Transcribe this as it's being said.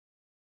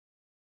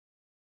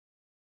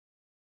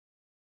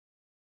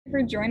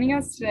for joining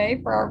us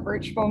today for our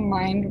virtual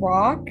mind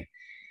walk.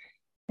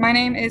 My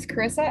name is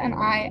Carissa and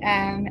I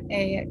am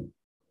a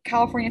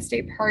California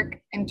State Park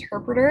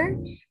interpreter.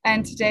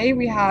 And today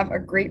we have a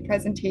great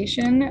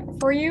presentation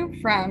for you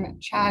from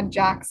Chad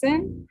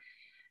Jackson.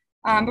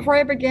 Before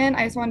I begin,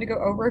 I just wanted to go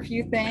over a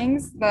few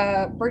things.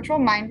 The virtual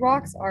mind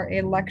walks are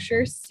a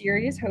lecture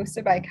series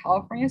hosted by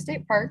California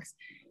State Parks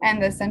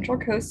and the Central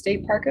Coast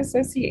State Park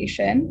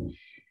Association.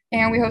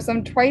 And we host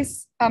them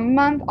twice a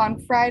month on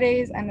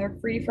Fridays, and they're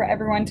free for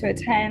everyone to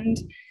attend.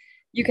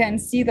 You can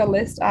see the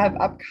list of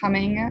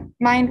upcoming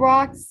mind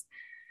walks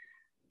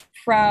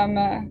from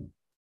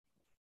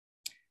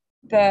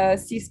the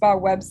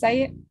CSPA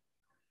website.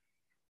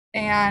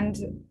 And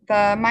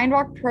the mind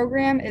walk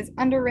program is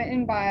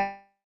underwritten by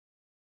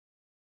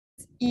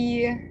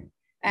E.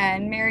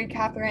 and Mary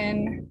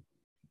Catherine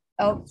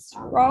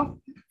Elsroth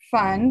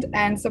Fund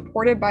and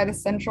supported by the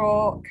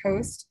Central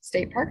Coast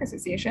State Park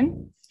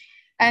Association.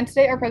 And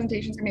today our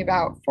presentation is going to be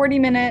about 40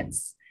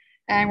 minutes,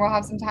 and we'll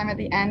have some time at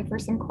the end for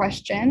some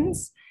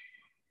questions.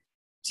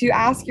 To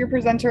ask your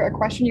presenter a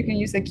question, you can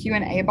use the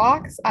Q&A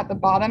box at the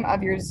bottom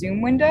of your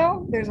Zoom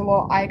window. There's a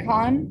little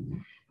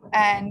icon,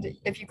 and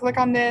if you click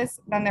on this,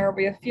 then there will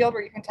be a field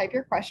where you can type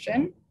your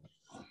question.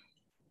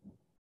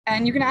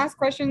 And you can ask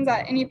questions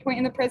at any point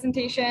in the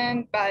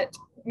presentation, but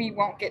we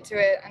won't get to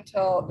it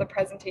until the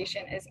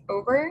presentation is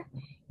over.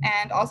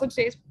 And also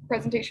today's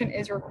presentation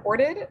is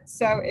recorded.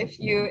 So if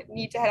you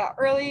need to head out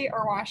early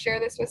or want to share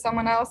this with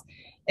someone else,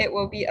 it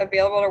will be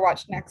available to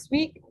watch next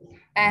week.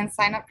 And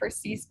sign up for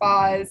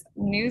CSPA's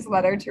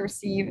newsletter to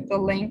receive the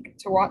link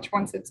to watch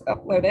once it's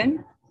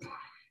uploaded.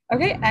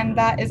 Okay, and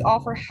that is all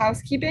for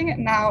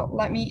housekeeping. Now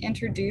let me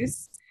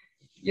introduce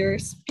your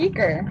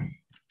speaker.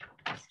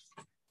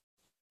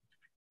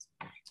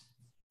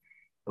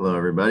 Hello,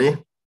 everybody.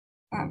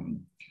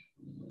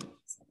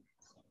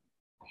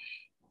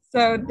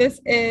 So this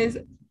is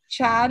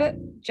Chad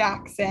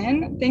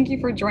Jackson. Thank you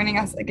for joining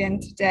us again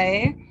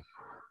today.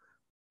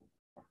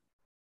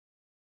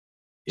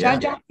 Yeah.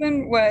 Chad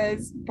Jackson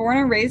was born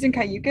and raised in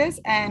Cayucas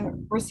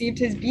and received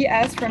his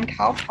BS from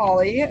Cal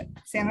Poly,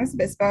 San Luis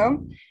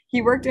Obispo.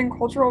 He worked in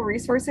cultural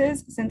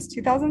resources since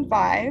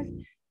 2005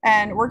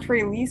 and worked for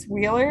Elise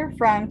Wheeler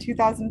from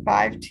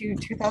 2005 to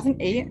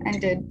 2008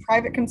 and did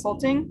private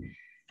consulting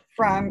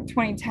from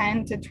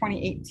 2010 to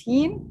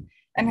 2018.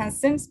 And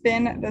has since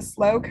been the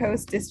Slow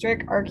Coast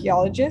District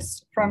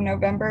Archaeologist from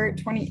November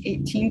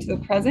 2018 to the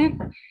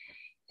present.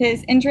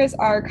 His interests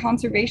are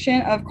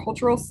conservation of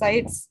cultural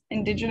sites,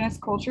 indigenous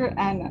culture,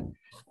 and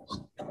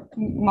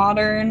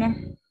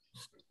modern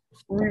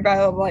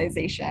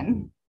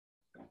revitalization.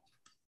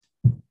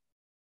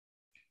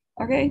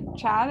 Okay,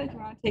 Chad, if you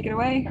want to take it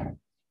away.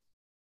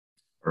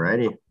 All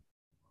righty.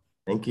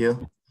 Thank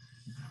you.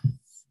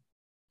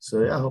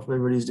 So yeah, hopefully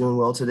everybody's doing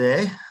well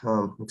today.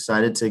 I'm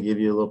excited to give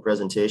you a little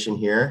presentation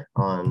here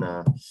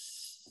on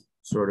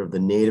sort of the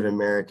Native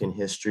American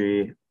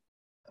history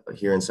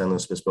here in San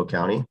Luis Obispo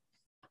County.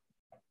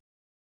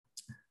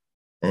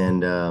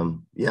 And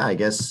yeah, I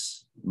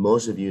guess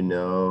most of you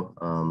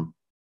know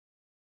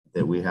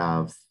that we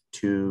have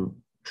two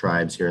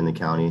tribes here in the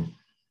county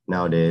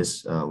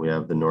nowadays. We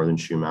have the Northern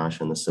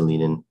Chumash and the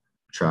Salinan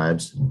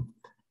tribes,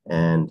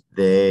 and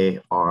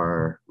they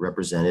are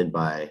represented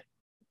by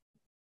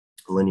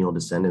lineal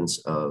descendants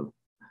of,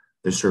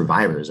 they're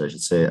survivors, I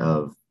should say,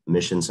 of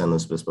Mission San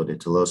Luis Obispo de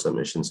Tolosa,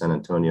 Mission San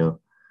Antonio,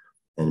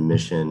 and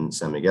Mission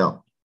San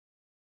Miguel.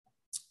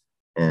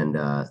 And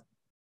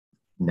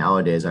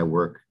nowadays I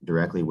work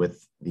directly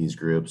with these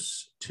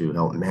groups to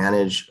help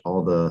manage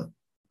all the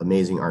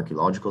amazing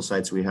archaeological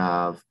sites we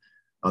have,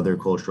 other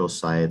cultural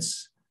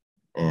sites,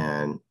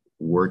 and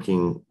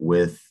working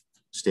with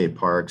state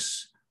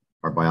parks,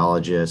 our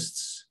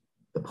biologists,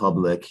 the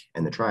public,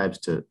 and the tribes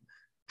to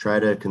try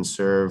to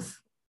conserve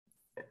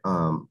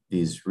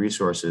these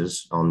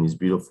resources on these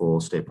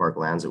beautiful state park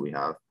lands that we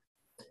have.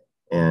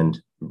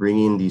 And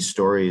bringing these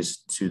stories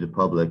to the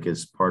public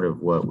is part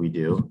of what we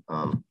do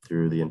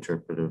through the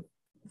interpretive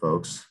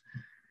folks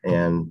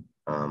and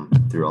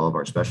through all of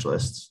our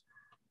specialists.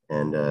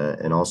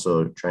 And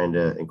also trying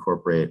to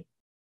incorporate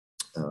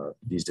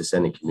these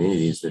descendant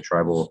communities, the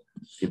tribal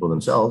people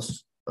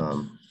themselves,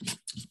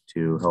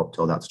 to help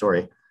tell that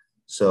story.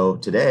 So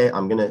today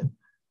I'm going to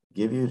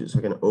give you just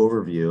like an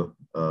overview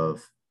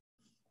of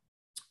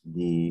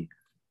the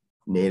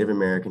Native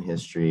American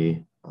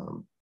history,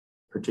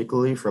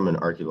 particularly from an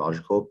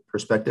archaeological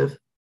perspective.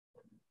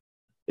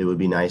 It would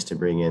be nice to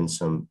bring in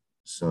some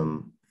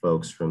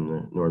folks from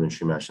the Northern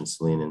Chumash and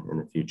Salinan in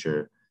the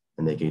future,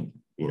 and they could,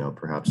 you know,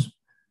 perhaps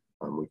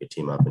we could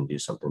team up and do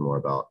something more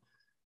about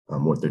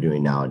what they're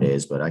doing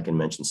nowadays, but I can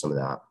mention some of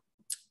that.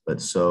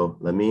 But so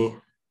let me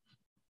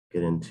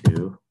get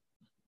into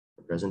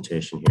the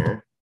presentation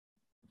here.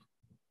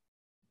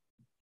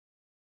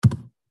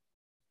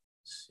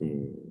 Let's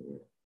see.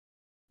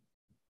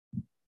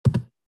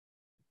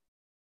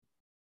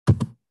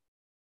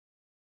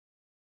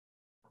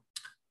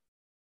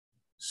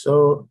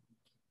 So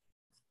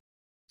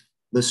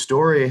the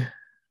story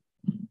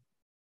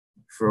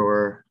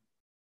for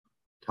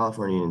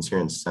Californians here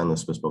in San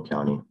Luis Obispo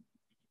County,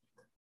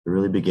 it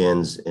really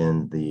begins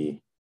in the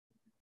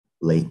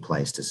late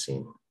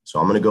Pleistocene. So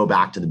I'm going to go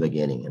back to the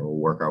beginning and we'll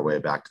work our way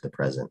back to the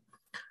present.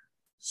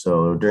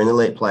 So during the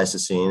late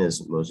Pleistocene,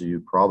 as most of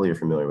you probably are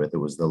familiar with, it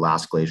was the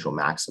last glacial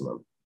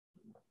maximum.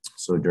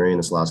 So during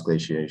this last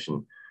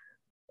glaciation,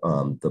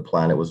 the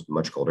planet was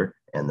much colder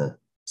and the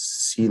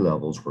sea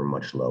levels were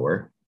much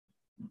lower.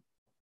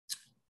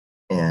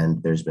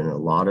 And there's been a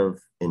lot of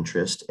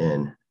interest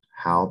in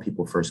how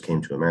people first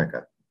came to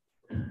America.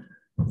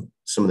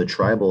 Some of the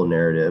tribal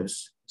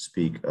narratives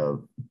speak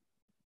of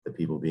the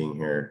people being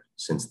here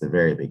since the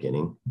very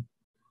beginning.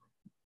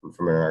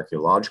 From an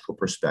archaeological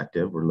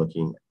perspective, we're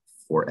looking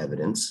for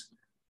evidence,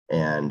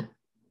 and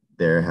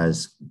there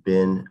has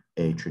been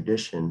a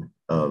tradition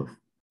of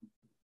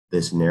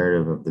this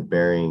narrative of the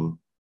Bering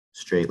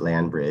Strait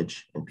land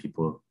bridge and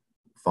people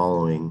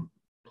following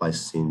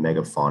Pleistocene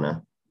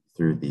megafauna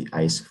through the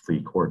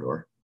ice-free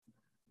corridor.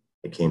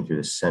 It came through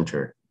the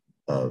center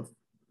of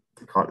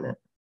the continent,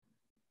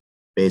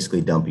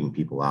 basically dumping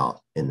people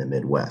out in the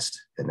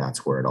Midwest. And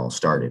that's where it all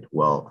started.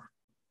 Well,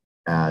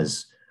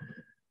 as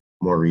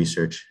more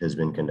research has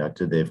been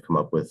conducted, they've come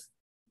up with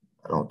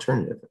an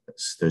alternative.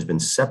 There's been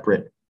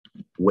separate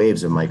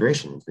waves of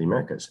migration into the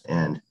Americas.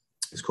 And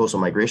this coastal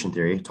migration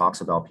theory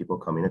talks about people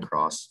coming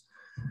across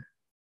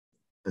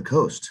the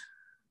coast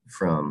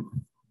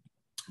from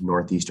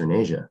Northeastern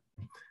Asia.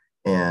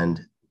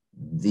 And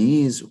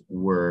these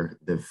were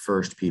the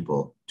first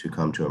people to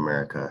come to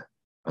America,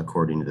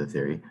 according to the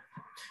theory.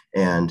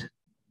 And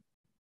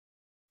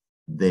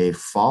they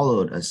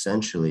followed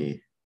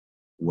essentially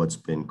what's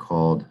been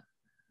called,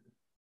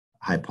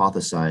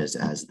 hypothesized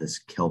as this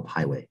kelp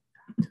highway.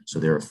 So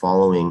they were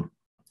following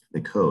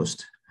the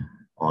coast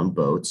on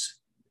boats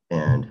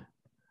and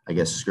I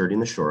guess skirting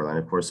the shoreline.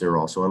 Of course, they were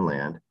also on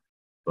land,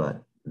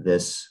 but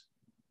this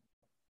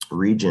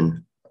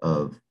region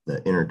of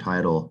the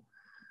intertidal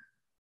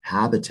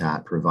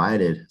habitat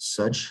provided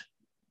such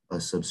a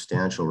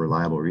substantial,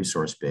 reliable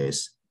resource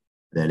base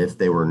that if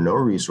there were no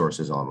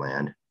resources on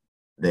land,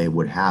 they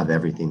would have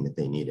everything that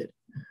they needed.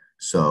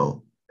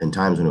 So in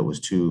times when it was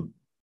too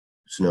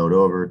snowed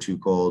over, too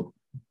cold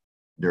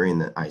during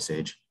the Ice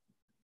Age,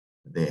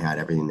 they had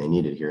everything they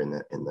needed here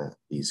in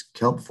these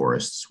kelp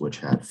forests, which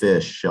had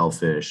fish,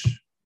 shellfish,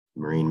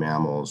 marine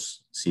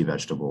mammals, sea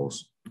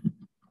vegetables.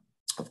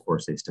 Of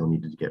course, they still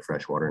needed to get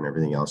fresh water and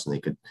everything else, and they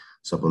could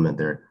supplement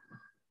their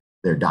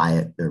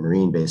diet, their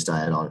marine-based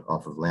diet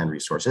off of land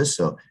resources.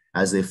 So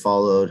as they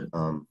followed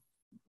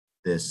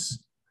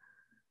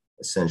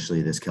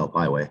essentially this kelp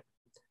highway,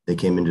 they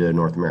came into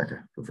North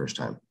America for the first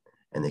time,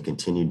 and they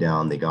continued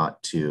down. They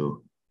got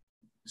to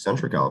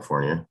Central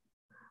California,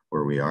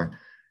 where we are,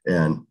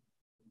 and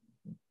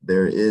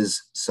there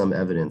is some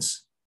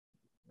evidence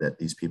that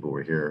these people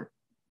were here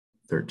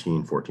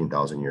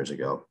 14,000 years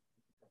ago.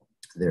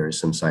 There is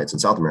some sites in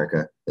South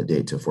America that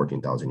date to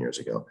 14,000 years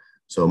ago.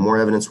 So more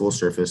evidence will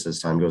surface as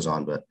time goes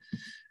on, but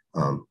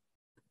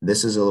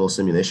this is a little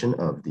simulation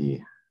of the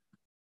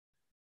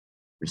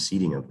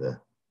receding of the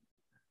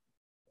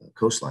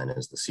coastline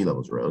as the sea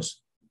levels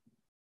rose.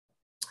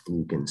 And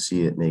you can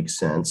see it makes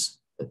sense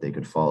that they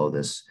could follow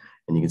this.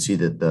 And you can see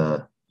that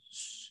the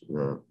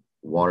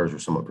waters were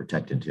somewhat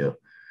protected too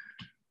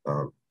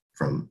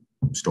from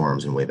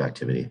storms and wave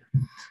activity.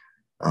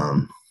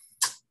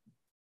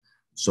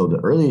 So the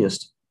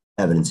earliest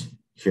evidence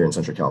here in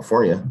Central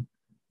California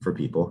for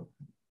people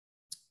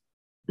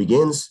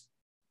begins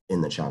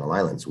in the Channel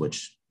Islands,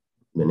 which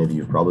many of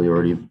you probably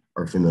already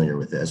are familiar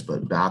with this,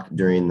 but back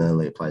during the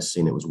late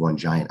Pleistocene, it was one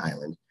giant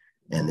island.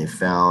 And they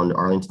found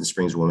Arlington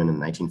Springs women in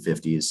the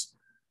 1950s.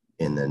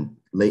 In the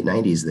late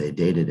 90s, they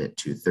dated it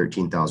to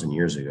 13,000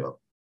 years ago,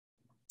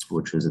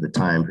 which was at the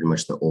time pretty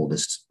much the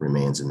oldest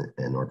remains in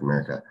North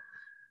America.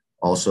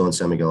 Also in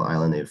San Miguel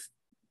Island,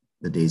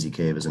 the Daisy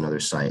Cave is another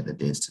site that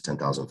dates to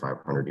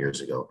 10,500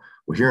 years ago.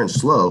 Well, here in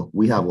SLO,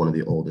 we have one of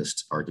the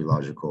oldest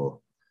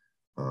archaeological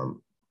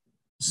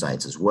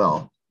sites as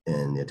well.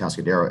 In the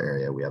Atascadero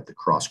area, we have the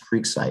Cross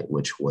Creek site,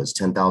 which was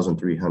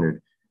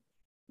 10,300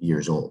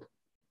 years old.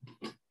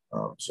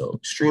 So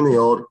extremely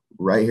old,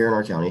 right here in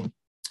our county.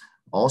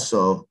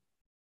 Also,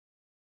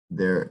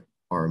 there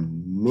are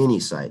many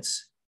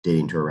sites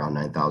dating to around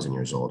 9,000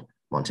 years old.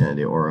 Montana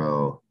de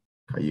Oro,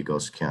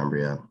 Cayucos,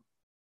 Cambria,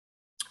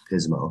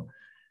 Pismo.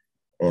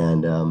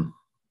 And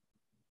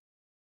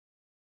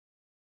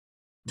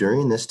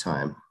during this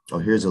time,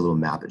 here's a little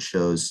map. It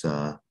shows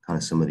kind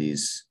of some of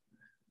these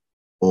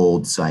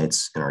old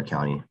sites in our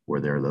county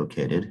where they're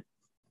located.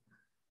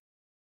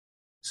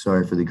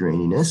 Sorry for the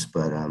graininess,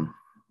 but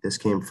this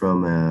came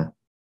from a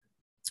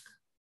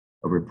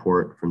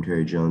report from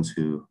Terry Jones,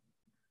 who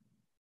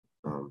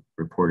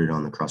reported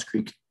on the Cross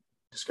Creek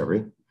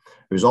discovery.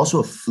 There's also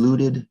a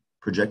fluted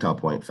projectile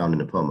point found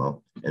in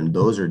Nipomo, and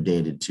those are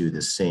dated to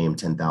the same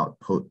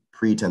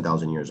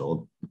pre-10,000 years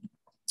old.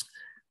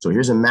 So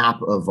here's a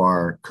map of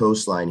our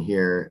coastline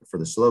here for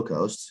the Slow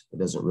Coast. It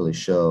doesn't really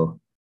show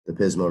the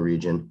Pismo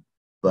region,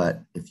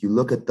 but if you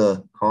look at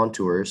the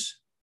contours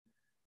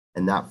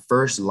and that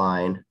first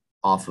line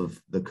off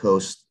of the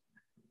coast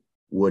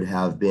would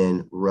have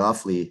been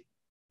roughly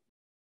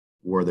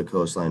where the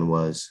coastline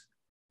was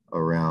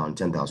around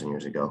 10,000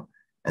 years ago.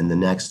 And the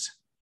next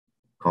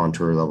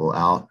contour level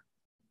out,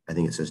 I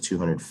think it says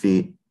 200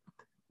 feet,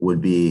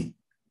 would be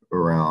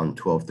around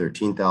 12,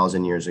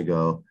 13,000 years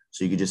ago.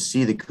 So you could just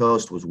see the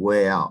coast was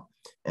way out.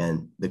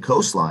 And the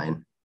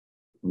coastline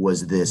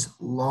was this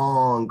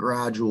long,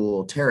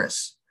 gradual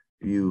terrace.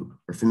 If you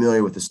are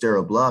familiar with the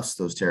Staro Bluffs,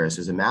 those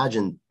terraces,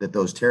 imagine that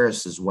those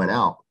terraces went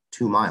out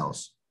 2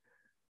 miles,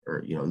 or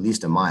at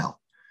least a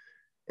mile.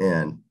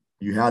 And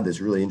you had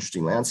this really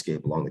interesting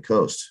landscape along the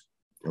coast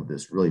of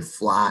this really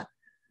flat,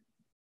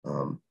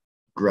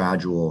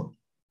 gradual,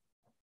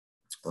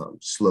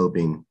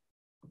 sloping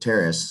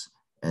terrace.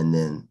 And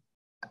then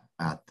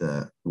at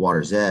the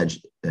water's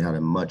edge, it had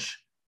a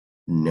much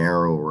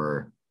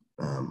narrower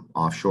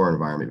offshore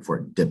environment before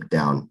it dipped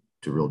down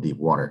to real deep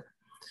water.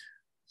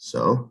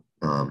 So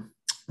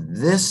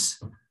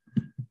this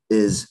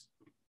is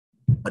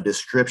a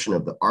description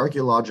of the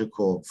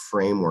archaeological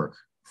framework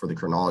for the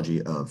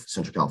chronology of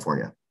Central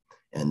California.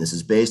 And this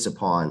is based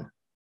upon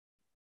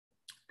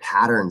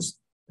patterns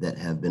that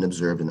have been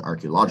observed in the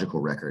archaeological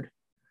record.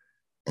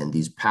 And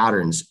these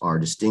patterns are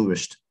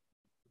distinguished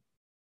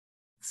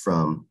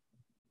from,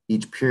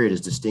 each period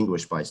is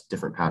distinguished by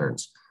different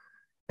patterns.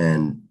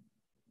 And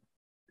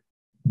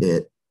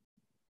it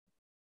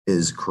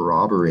is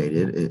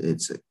corroborated,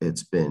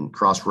 it's been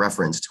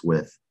cross-referenced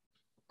with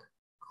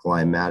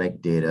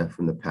climatic data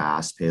from the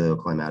past,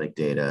 paleoclimatic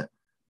data,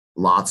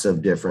 lots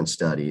of different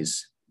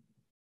studies,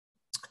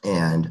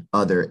 and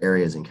other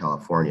areas in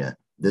California.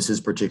 This is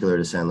particular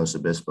to San Luis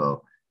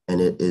Obispo, and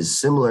it is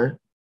similar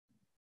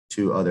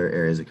to other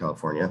areas of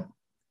California,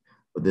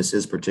 but this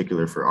is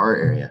particular for our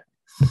area.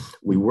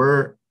 We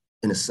were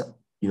in this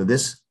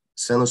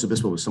San Luis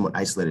Obispo was somewhat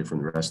isolated from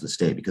the rest of the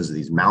state because of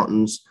these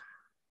mountains.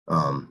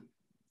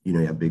 You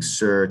have Big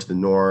Sur to the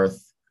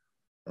north,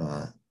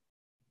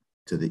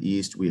 to the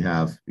east, we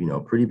have,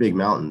 pretty big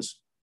mountains.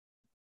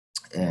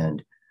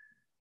 And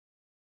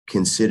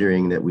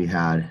considering that we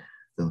had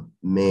the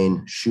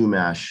main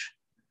Chumash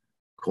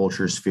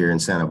culture sphere in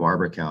Santa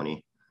Barbara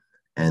County,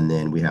 and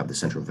then we have the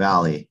Central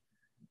Valley,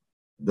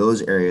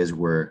 those areas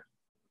were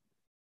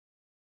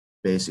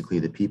basically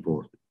the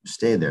people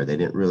stayed there. They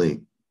didn't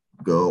really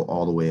go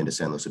all the way into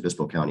San Luis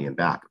Obispo County and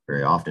back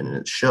very often. And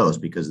it shows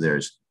because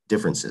there's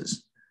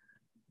differences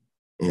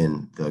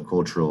in the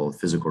cultural,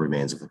 physical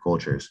remains of the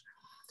cultures,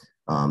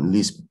 at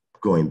least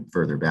going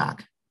further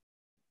back.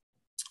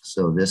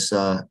 So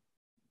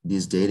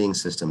these dating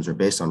systems are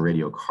based on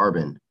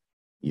radiocarbon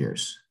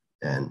years.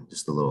 And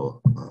just a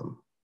little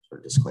sort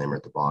of disclaimer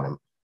at the bottom,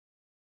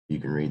 you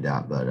can read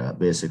that. But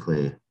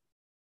basically,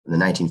 in the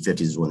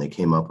 1950s is when they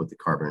came up with the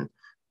carbon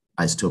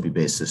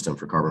isotopy-based system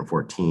for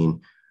carbon-14.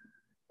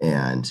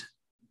 And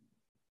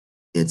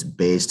it's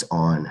based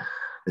on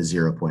the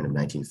 0 point of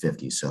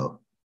 1950. So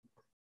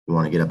you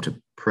want to get up to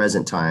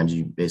present times,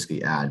 you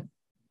basically add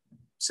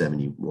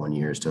 71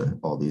 years to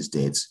all these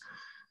dates.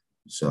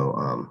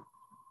 So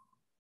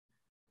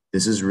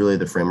this is really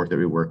the framework that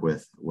we work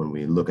with when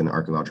we look in the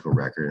archaeological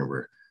record and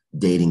we're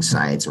dating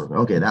sites, and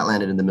okay, that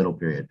landed in the middle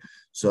period.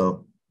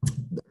 So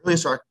the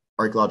earliest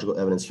archaeological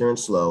evidence here in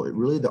SLO,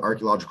 really the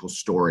archaeological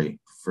story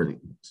for the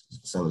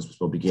San Luis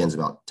Obispo begins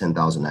about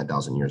 10,000,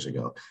 9,000 years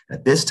ago.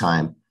 At this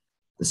time,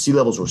 the sea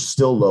levels were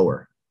still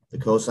lower. The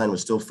coastline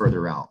was still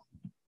further out.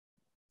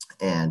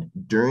 And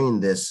during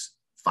this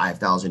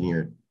 5,000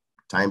 year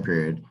time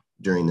period,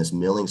 during this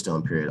milling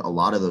stone period, a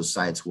lot of those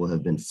sites will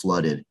have been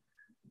flooded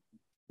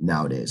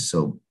nowadays.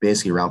 So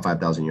basically around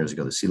 5,000 years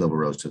ago, the sea level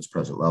rose to its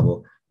present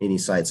level. Any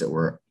sites that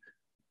were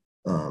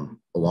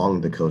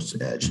along the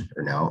coast's edge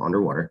are now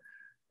underwater.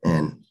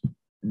 And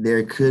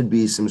there could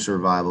be some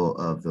survival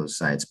of those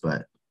sites,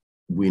 but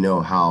we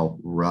know how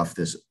rough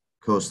this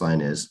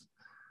coastline is,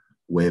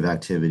 wave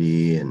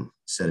activity and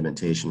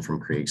sedimentation from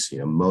creeks.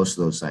 Most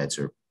of those sites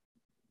are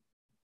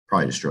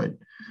probably destroyed.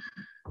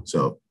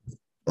 So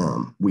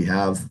we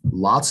have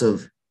lots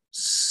of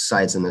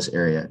sites in this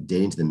area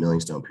dating to the milling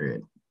stone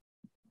period.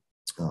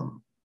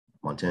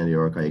 Montana de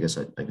Oroca, I guess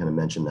I kind of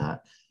mentioned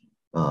that.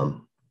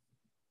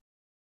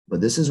 But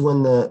this is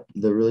when the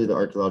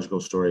archaeological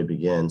story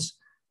begins.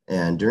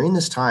 And during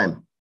this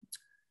time,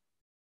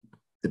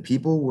 the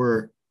people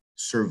were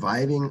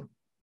surviving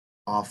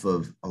off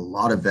of a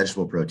lot of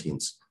vegetable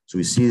proteins. So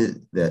we see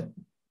that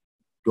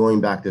going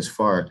back this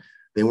far,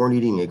 they weren't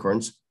eating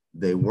acorns.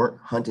 They weren't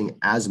hunting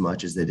as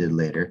much as they did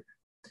later.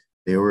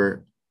 They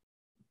were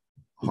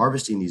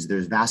harvesting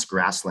there's vast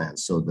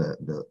grasslands. So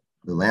the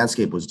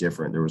landscape was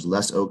different. There was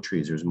less oak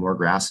trees. There was more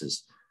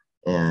grasses.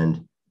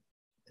 And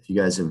if you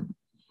guys have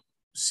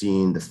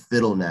seen the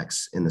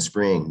fiddlenecks in the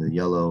spring, the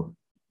yellow,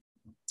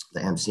 the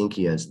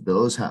Amsinkias,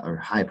 those are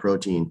high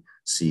protein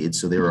seeds.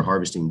 So they were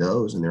harvesting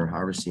those, and they were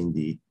harvesting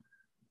the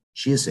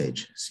chia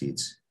sage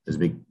seeds. There's a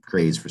big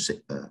craze for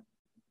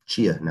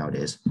chia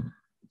nowadays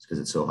because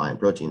it's so high in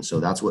protein. So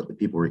that's what the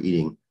people were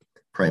eating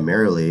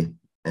primarily.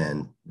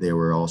 And they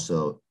were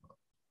also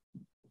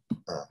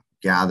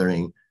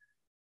gathering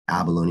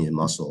abalone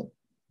mussel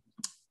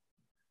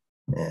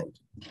and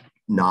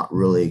not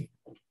really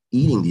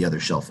eating the other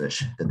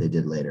shellfish that they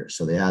did later.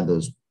 So they had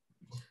those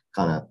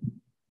kind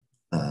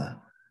of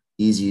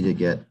easy to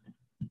get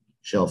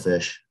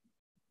shellfish.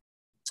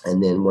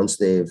 And then once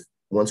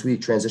we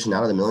transition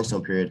out of the milling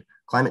stone period,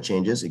 climate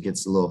changes, it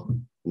gets a little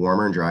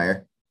warmer and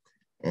drier,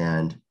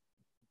 and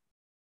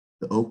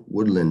the oak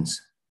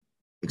woodlands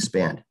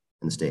expand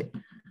in the state.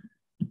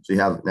 So you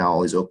have now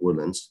all these oak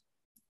woodlands,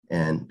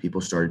 and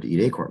people started to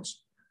eat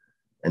acorns,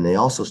 and they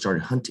also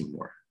started hunting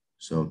more.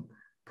 So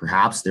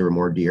perhaps there were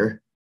more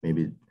deer,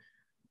 maybe,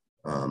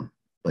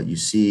 but you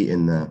see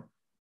in an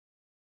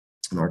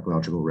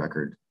archaeological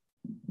record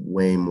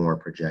way more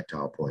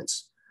projectile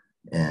points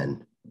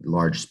and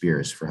large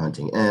spears for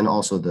hunting, and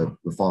also the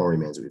fallen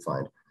remains that we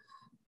find.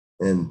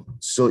 And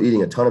still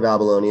eating a ton of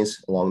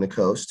abalones along the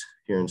coast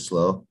here in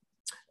Slough.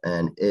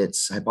 And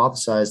it's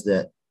hypothesized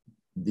that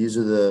these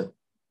are the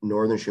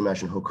Northern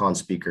Chumash and Hokan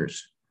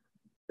speakers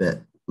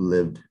that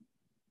lived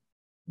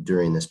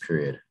during this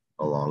period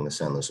along the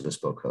San Luis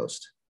Obispo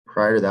coast.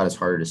 Prior to that, it's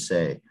harder to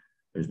say.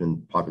 There's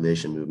been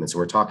population movements. So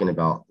we're talking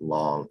about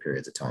long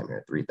periods of time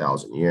here,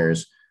 3,000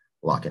 years,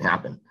 a lot can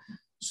happen.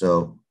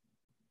 So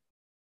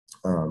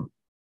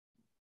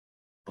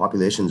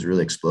populations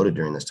really exploded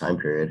during this time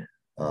period.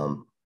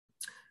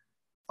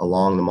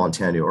 Along the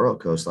Montana to Oro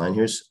coastline,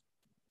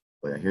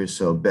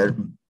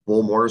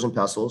 bull mortars and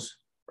pestles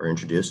are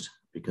introduced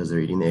because they're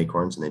eating the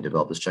acorns, and they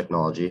develop this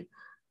technology,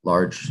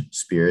 large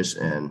spears,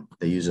 and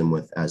they use them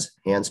as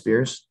hand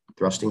spears,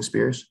 thrusting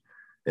spears.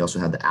 They also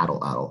had the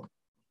addle,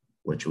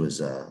 which was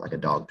like a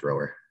dog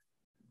thrower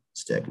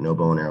stick, no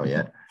bow and arrow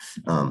yet.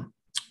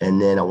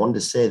 And then I wanted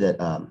to say that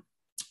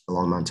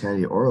along Montana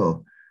to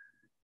Oro,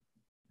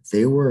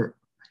 they were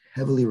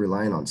heavily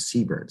relying on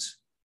seabirds.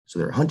 So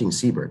they're hunting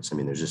seabirds. I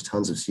mean, there's just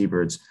tons of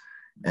seabirds,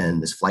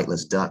 and this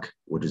flightless duck,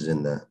 which is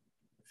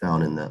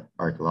found in the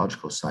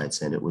archaeological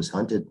sites, and it was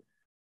hunted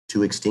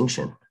to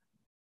extinction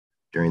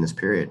during this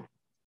period.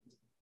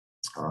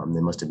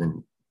 They must have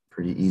been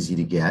pretty easy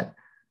to get,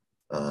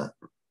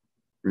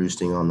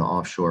 roosting on the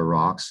offshore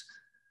rocks,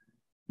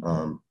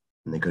 and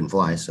they couldn't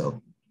fly,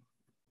 so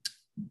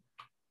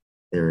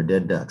they were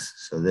dead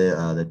ducks. So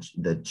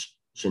the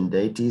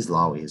Chindates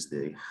lawi is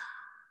the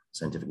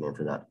scientific name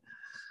for that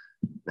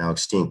now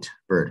extinct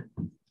bird.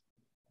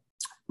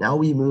 Now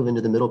we move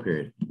into the middle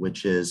period,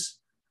 which is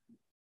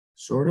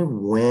sort of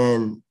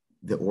when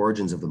the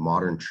origins of the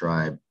modern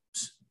tribes,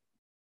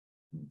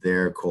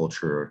 their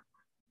culture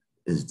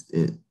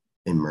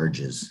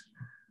emerges.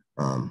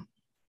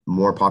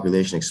 More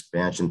population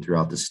expansion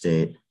throughout the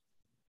state,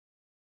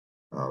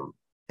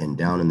 and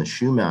down in the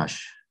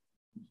Chumash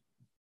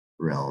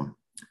realm,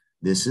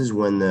 this is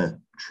when the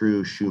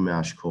true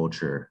Chumash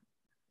culture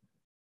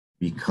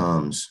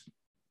becomes,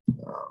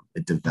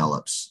 it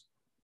develops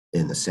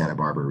in the Santa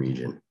Barbara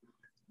region.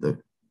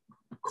 The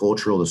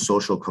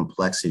social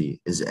complexity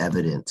is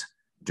evident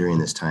during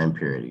this time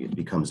period. It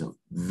becomes a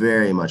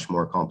very much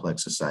more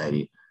complex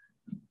society,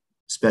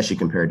 especially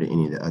compared to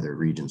any of the other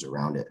regions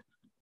around it.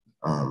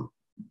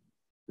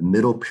 The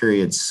middle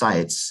period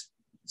sites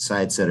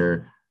that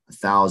are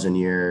 1,000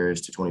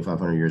 years to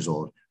 2,500 years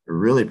old are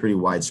really pretty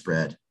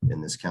widespread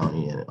in this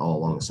county and all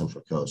along the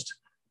Central Coast.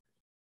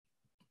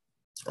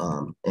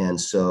 And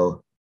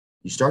so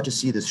you start to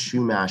see this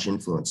Chumash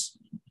influence.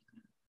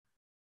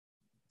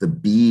 The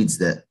beads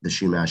that the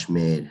Chumash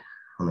made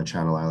on the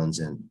Channel Islands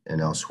and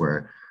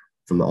elsewhere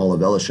from the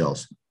Olivella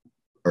shells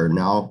are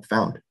now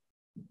found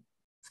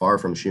far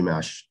from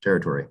Chumash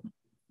territory.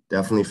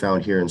 Definitely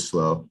found here in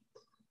Slough.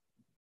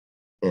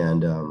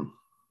 And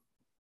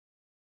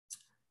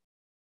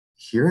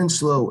here in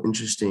Slough,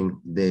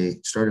 interesting, they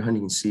started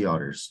hunting sea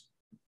otters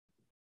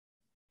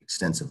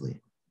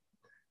extensively.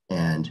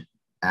 And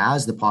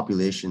as the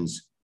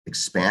populations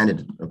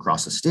expanded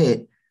across the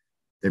state,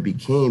 there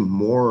became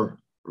more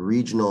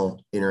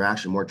regional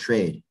interaction, more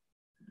trade.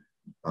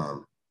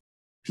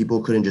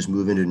 People couldn't just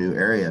move into a new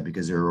area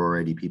because there were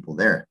already people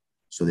there.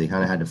 So they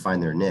kind of had to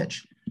find their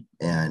niche.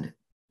 And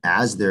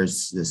as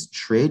there's this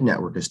trade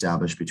network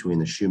established between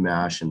the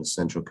Chumash and the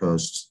Central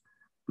Coast,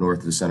 north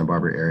of the Santa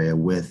Barbara area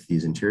with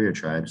these interior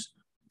tribes,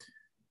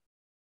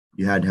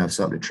 you had to have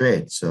something to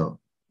trade. So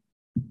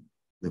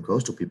the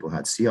coastal people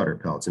had sea otter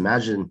pelts.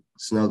 Imagine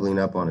snuggling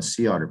up on a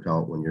sea otter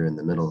pelt when you're in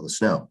the middle of the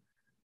snow.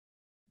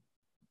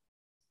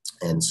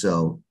 And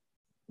so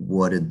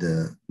what did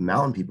the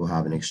mountain people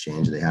have in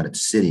exchange? They had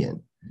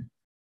obsidian.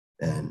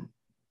 And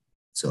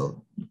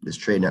so this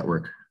trade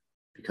network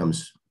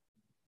becomes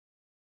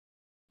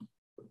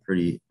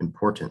pretty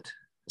important,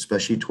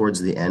 especially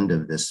towards the end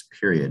of this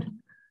period.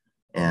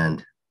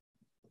 And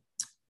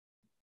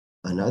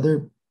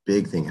another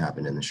big thing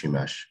happened in the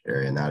Chumash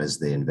area, and that is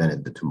they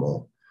invented the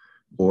tamol,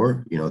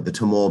 or, the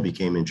tamol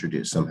became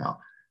introduced somehow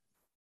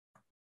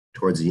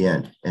towards the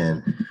end.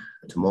 And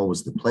the tamol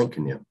was the plank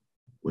canoe,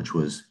 which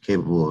was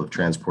capable of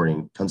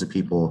transporting tons of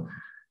people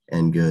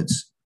and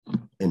goods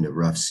into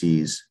rough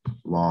seas,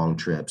 long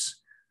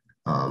trips.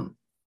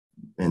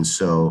 And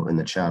so in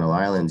the Channel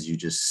Islands, you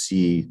just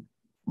see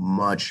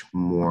much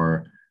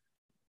more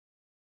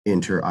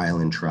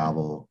inter-island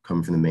travel,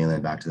 coming from the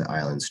mainland back to the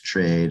islands,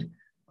 trade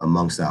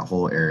amongst that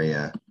whole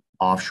area.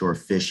 Offshore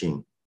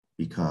fishing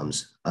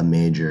becomes a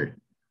major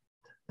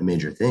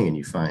thing, and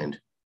you find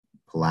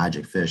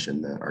pelagic fish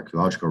in the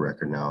archaeological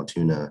record now,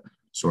 tuna,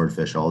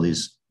 swordfish, all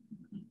these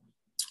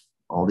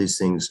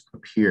things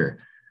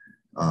appear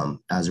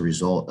as a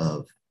result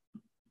of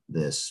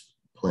this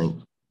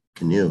plank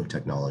canoe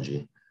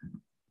technology.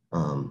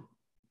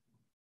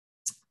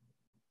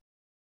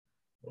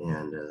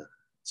 Let's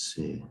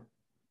see.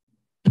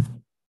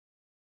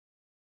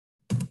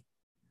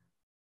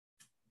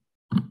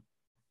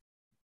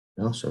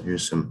 So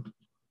here's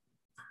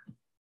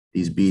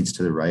these beads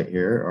to the right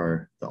here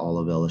are the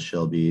Olivella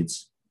shell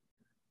beads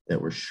that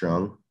were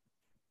strung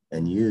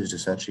and used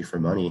essentially for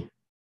money.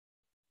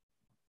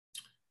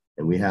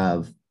 And we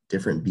have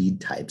different bead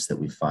types that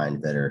we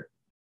find that are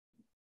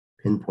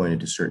pinpointed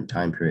to certain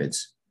time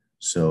periods.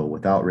 So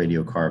without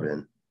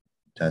radiocarbon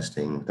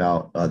testing,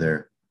 without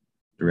other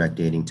direct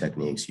dating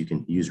techniques, you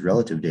can use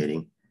relative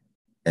dating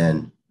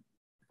and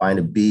find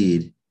a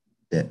bead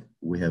that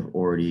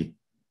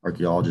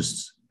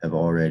archaeologists have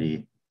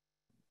already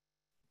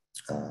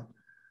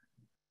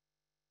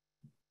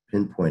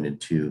pinpointed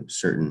to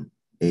certain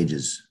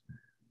ages.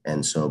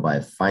 And so by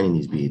finding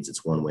these beads,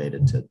 it's one way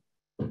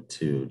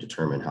to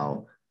determine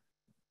how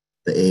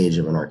the age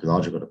of an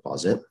archaeological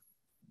deposit.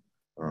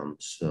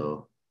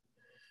 So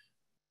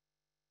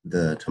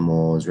the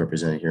tamol is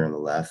represented here on the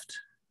left.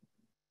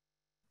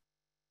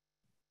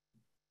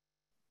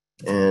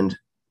 And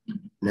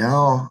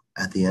now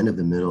at the end of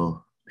the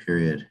middle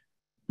period,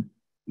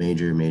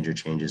 major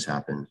changes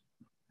happen.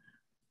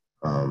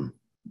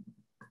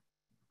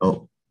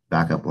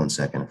 Back up 1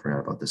 second. I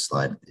forgot about this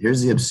slide.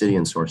 Here's the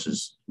obsidian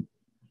sources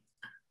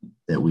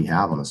that we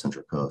have on the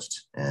Central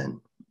Coast. And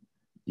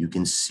you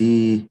can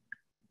see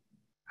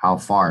how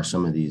far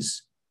some of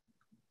these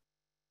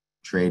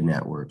trade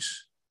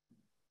networks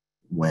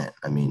went.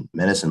 I mean,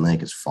 Medicine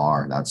Lake is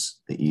far.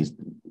 That's the east,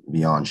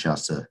 beyond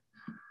Shasta,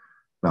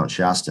 Mount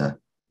Shasta,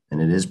 and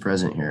it is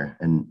present here.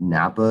 And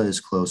Napa is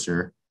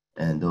closer,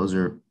 and those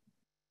are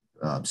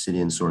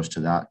obsidian source to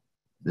that.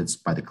 That's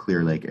by the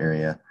Clear Lake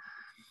area.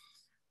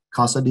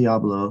 Casa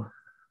Diablo,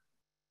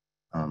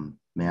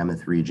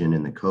 Mammoth region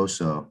in the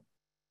Coso,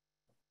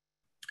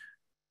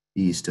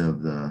 east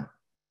of the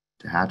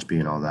Tehachapi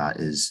and all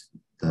that, is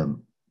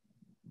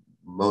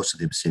most of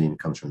the obsidian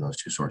comes from those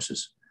two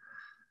sources.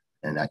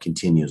 And that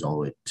continues all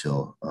the way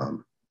till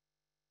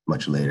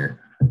much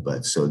later.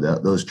 But so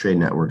those trade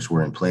networks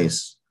were in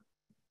place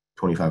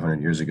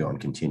 2,500 years ago and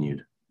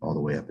continued all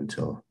the way up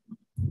until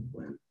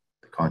when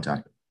the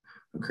contact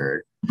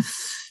occurred.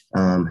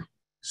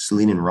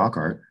 Salinan rock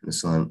art in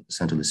the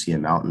Santa Lucia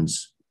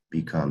Mountains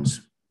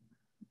becomes,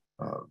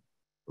 a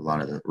lot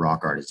of the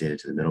rock art is dated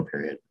to the middle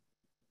period,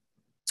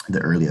 the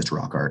earliest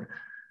rock art.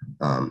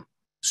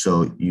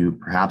 So you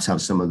perhaps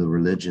have some of the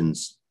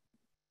religions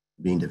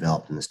being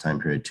developed in this time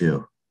period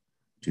too,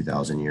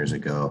 2,000 years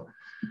ago.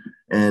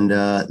 And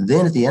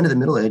then at the end of the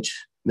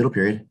middle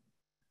period,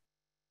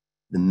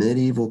 the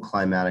medieval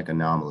climatic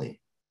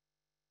anomaly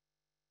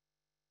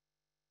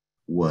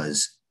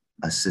was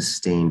a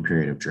sustained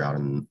period of drought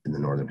in the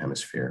Northern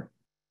Hemisphere.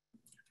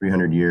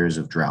 300 years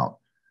of drought.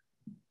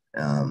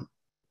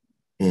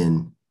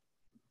 In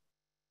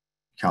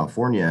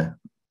California,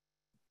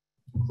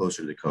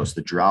 closer to the coast,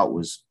 the drought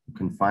was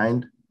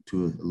confined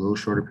to a little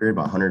shorter period,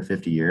 about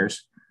 150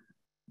 years.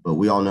 But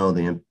we all know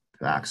the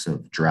impacts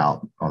of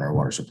drought on our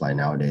water supply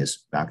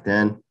nowadays. Back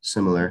then,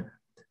 similar,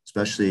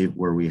 especially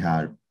where we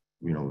had,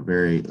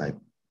 very like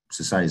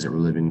societies that were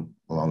living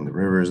along the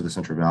rivers of the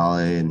Central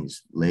Valley and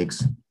these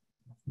lakes.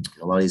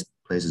 A lot of these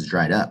places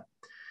dried up.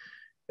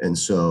 And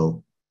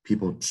so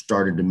people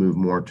started to move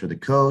more to the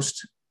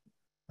coast.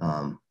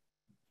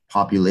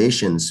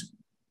 Populations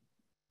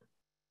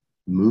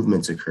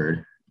movements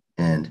occurred.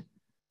 And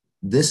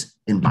this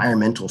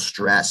environmental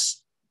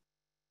stress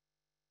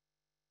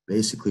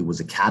basically was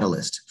a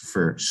catalyst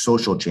for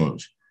social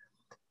change.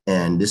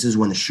 And this is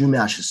when the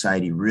Chumash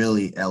society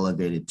really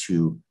elevated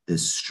to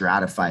this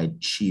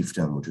stratified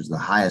chiefdom, which was the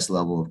highest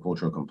level of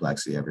cultural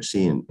complexity ever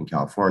seen in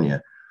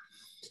California.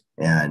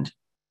 And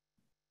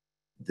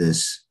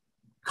this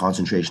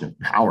concentration of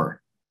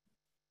power,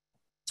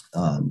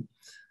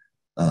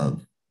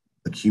 of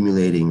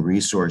accumulating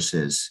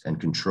resources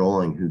and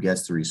controlling who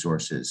gets the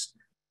resources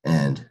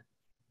and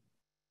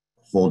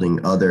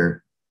holding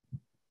other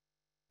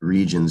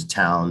regions,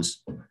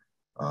 towns,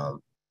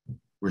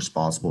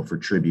 responsible for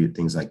tribute,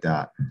 things like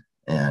that,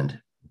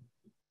 and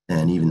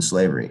even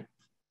slavery.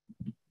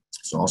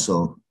 So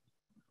also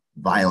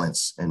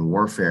violence and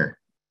warfare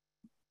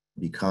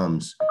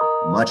becomes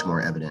much more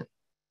evident.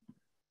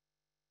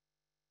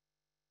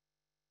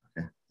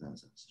 Okay,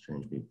 that's a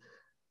strange beat.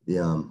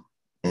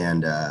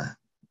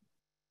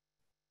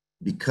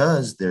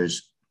 Because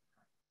there's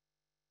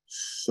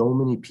so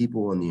many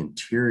people in the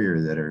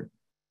interior that are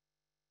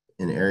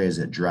in areas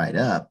that dried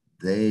up,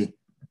 they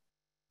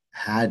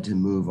had to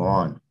move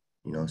on.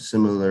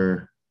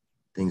 Similar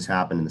things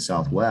happened in the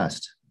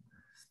Southwest,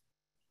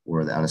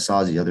 where the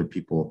Anasazi, other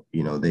people,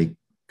 they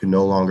could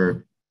no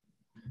longer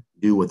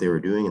do what they were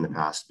doing in the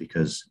past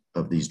because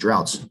of these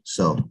droughts.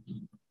 So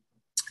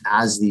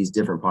as these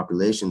different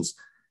populations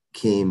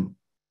came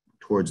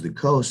towards the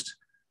coast,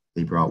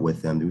 they brought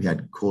with them, we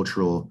had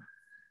cultural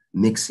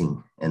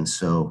mixing. And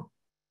so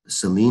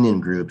Salinan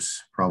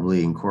groups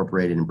probably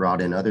incorporated and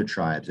brought in other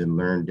tribes and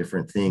learned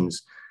different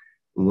things.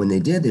 When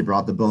they did, they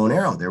brought the bow and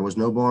arrow. There was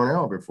no bow and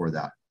arrow before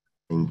that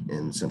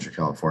in Central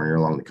California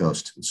along the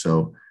coast. And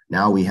so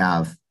now we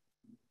have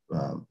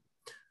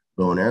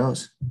bow and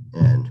arrows,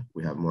 and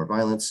we have more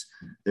violence.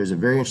 There's a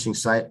very interesting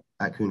site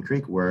at Coon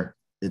Creek where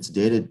it's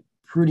dated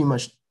pretty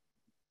much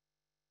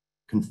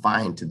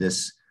confined to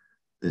this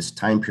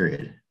time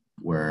period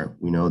where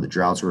we know the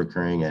droughts were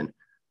occurring, and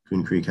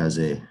Coon Creek has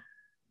a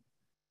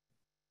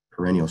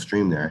perennial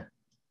stream there.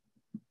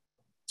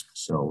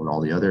 So when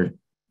all the other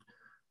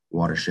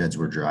watersheds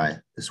were dry,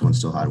 this one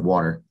still had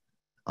water.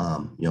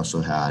 You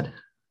also had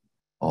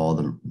all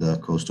the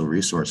coastal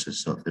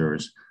resources. So if there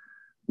was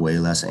way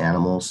less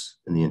animals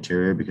in the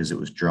interior because it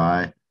was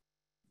dry,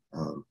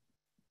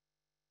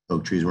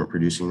 oak trees weren't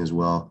producing as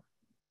well,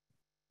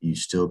 you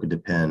still could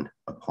depend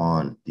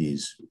upon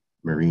these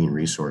marine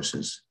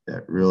resources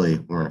that really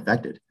weren't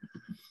affected.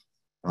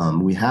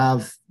 We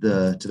have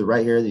to the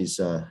right here, these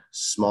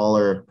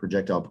smaller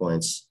projectile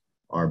points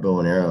are bow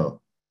and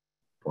arrow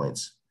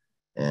points.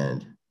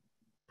 And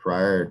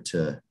prior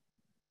to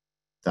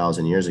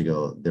 1,000 years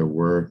ago, there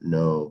were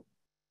no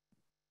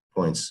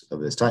points of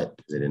this type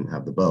because they didn't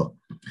have the bow.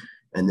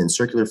 And then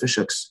circular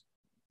fishhooks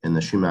in the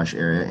Chumash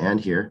area and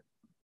here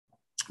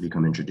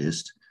become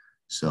introduced.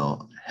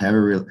 So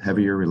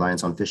heavier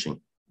reliance on fishing.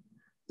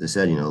 As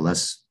I said,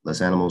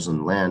 less animals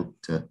and land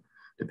to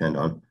depend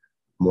on,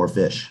 more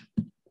fish.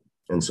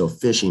 And so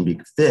fish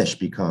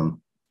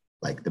become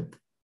like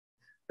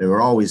they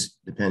were always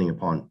depending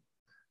upon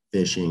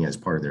fishing as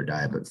part of their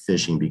diet, but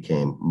fishing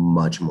became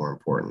much more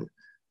important.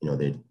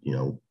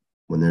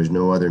 When there's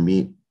no other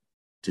meat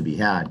to be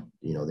had,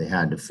 they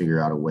had to figure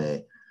out a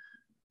way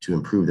to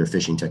improve their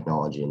fishing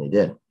technology, and they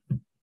did.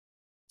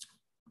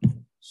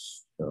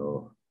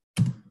 So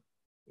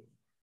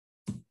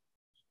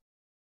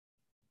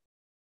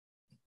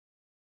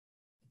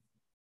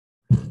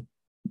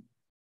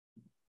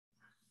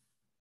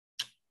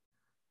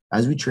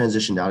as we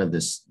transitioned out of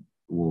this,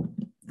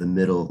 the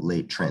middle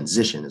late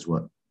transition is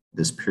what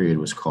this period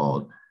was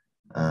called.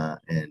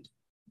 And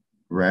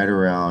right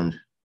around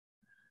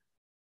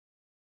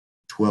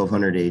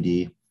 1200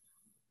 AD,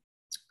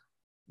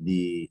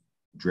 the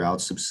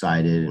drought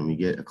subsided and we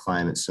get a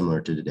climate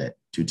similar to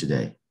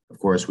today. Of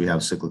course, we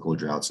have cyclical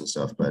droughts and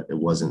stuff, but it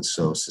wasn't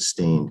so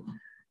sustained.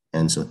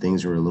 And so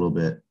things were a little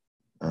bit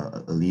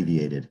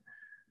alleviated.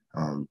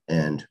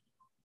 And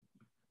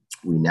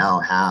we now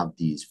have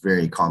these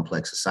very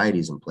complex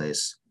societies in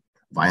place.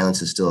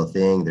 Violence is still a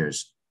thing.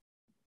 There's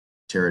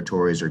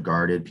territories are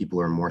guarded.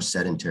 People are more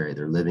sedentary.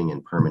 They're living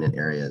in permanent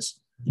areas.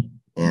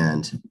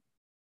 And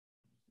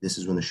this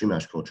is when the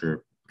Chumash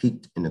culture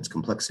peaked in its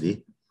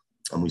complexity.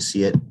 And we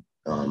see it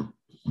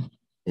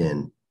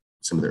in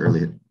some of the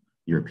early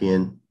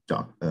European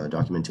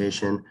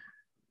documentation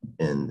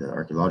in the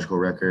archaeological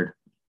record.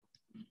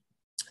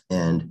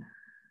 And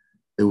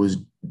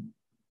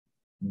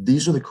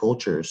these are the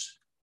cultures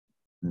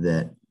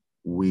that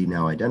we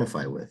now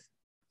identify with.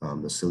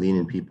 The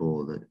Salinan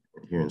people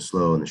here in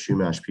Slow, and the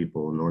Chumash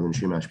people, northern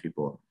Chumash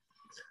people.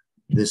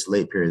 This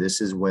late period,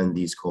 this is when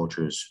these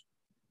cultures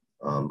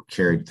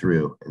carried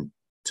through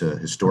to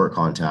historic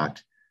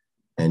contact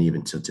and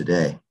even to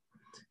today.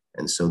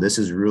 And so this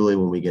is really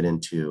when we get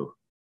into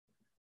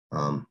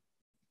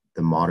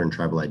the modern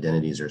tribal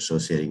identities are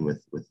associating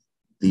with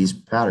these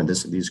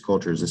patterns, these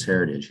cultures, this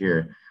heritage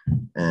here.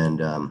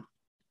 And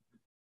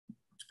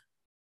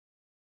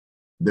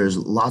there's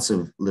lots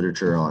of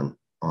literature on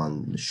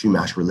the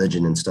Chumash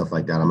religion and stuff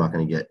like that. I'm not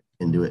going to get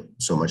into it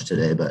so much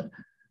today, but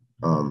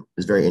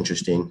it's very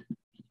interesting.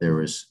 There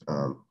was,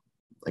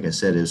 like I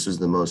said, this was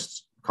the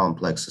most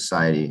complex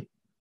society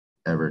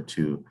ever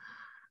to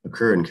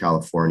occur in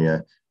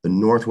California. The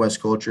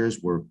Northwest cultures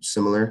were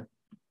similar.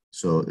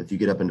 So if you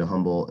get up into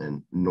Humboldt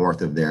and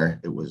north of there,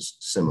 it was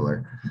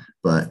similar.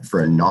 But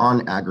for a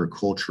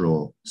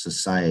non-agricultural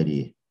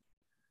society,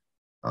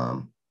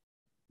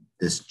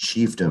 this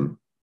chiefdom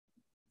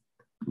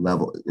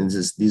level,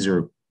 these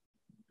are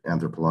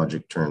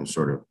anthropologic terms,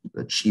 sort of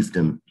the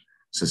chiefdom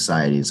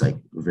societies, like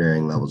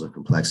varying levels of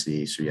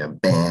complexity. So you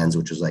have bands,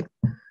 which is like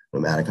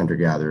nomadic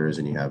hunter-gatherers,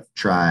 and you have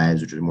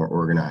tribes, which are more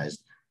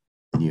organized,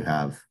 and you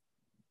have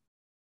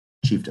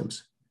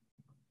chiefdoms.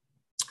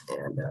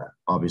 And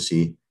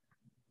obviously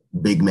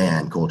big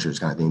man cultures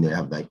kind of thing. They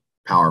have like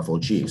powerful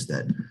chiefs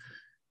that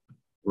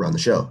run the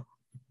show.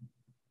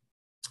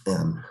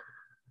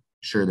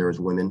 Sure, there was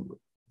women,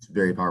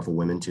 very powerful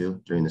women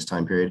too during this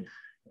time period.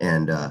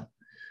 And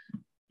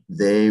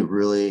they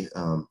really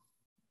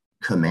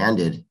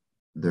commanded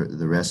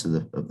the rest of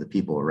the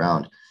people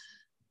around.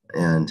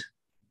 And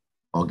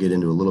I'll get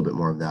into a little bit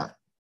more of that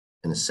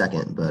in a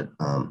second. But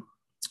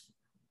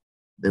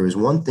there was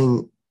one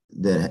thing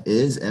that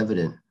is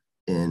evident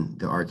in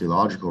the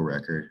archaeological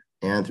record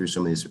and through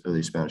some of these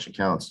early Spanish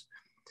accounts,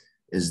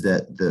 is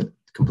that the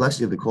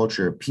complexity of the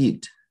culture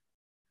peaked.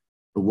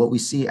 But what we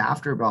see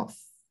after about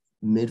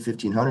mid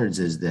 1500s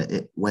is that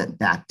it went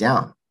back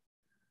down,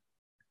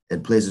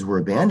 and places were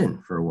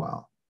abandoned for a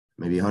while,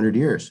 maybe 100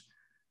 years.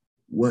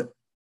 What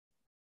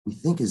we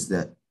think is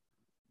that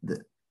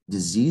the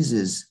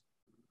diseases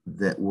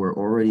that were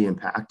already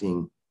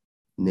impacting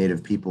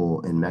native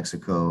people in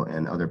Mexico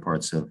and other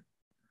parts of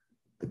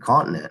the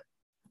continent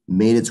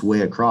made its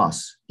way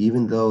across.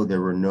 Even though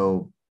there were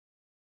no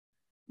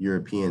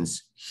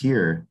Europeans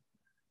here,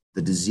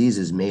 the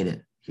diseases made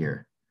it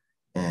here.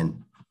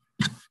 And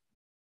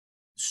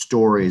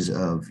stories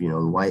of, the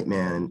white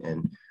man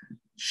and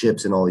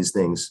ships and all these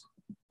things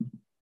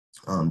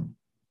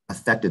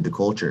affected the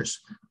cultures.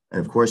 And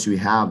of course, we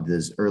have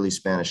these early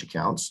Spanish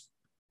accounts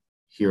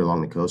here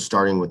along the coast,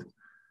 starting with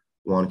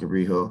Juan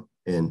Cabrillo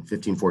in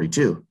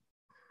 1542.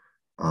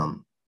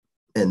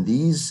 And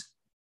these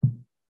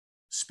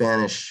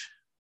Spanish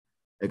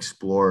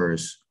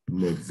explorers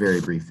made very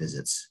brief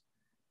visits.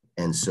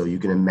 And so you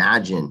can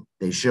imagine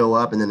they show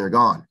up and then they're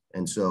gone.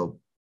 And so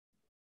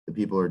the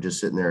people are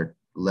just sitting there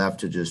left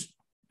to just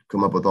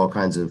come up with all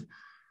kinds of,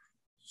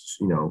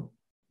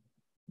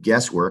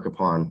 guesswork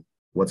upon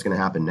what's going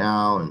to happen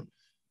now. And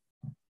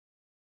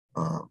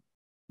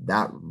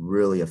that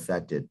really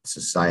affected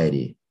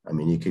society. I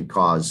mean, it could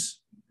cause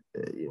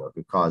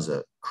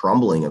a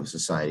crumbling of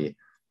society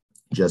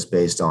just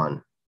based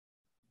on,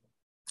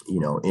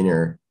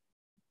 inner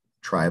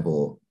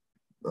tribal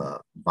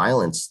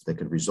violence that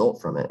could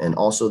result from it. And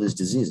also these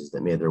diseases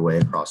that made their way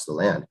across the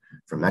land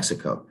from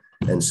Mexico.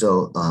 And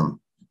so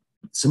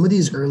some of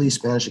these early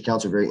Spanish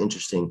accounts are very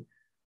interesting.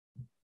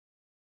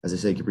 As I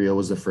said, Cabrillo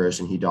was the first,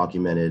 and he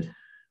documented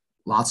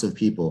lots of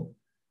people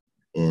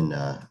in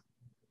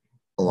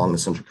along the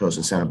Central Coast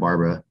in Santa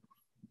Barbara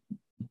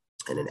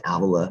and in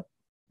Avila.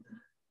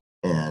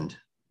 And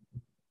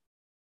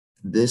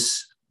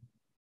this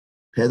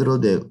Pedro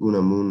de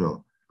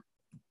Unamuno,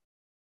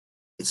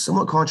 it's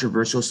somewhat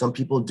controversial. Some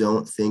people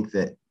don't think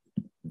that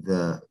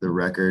the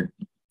record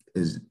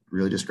is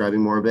really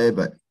describing Morro Bay,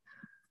 but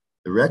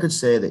the records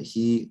say that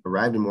he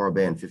arrived in Morro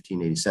Bay in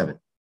 1587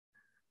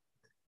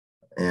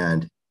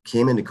 and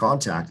came into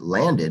contact,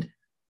 landed,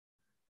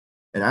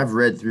 and I've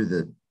read through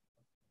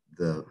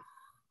the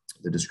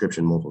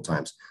description multiple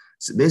times.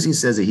 So it basically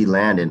says that he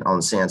landed on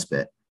the sand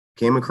spit,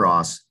 came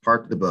across,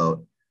 parked the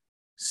boat,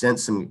 sent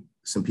some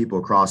people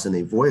across, and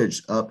they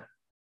voyaged up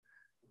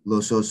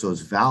Los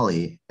Osos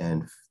Valley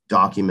and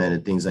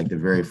documented things like the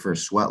very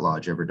first sweat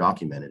lodge ever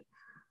documented.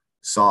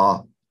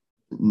 Saw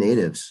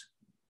natives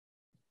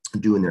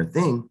doing their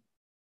thing,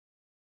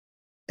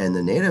 and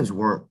the natives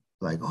weren't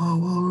like, oh,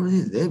 well,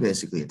 they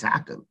basically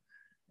attacked them,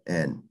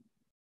 and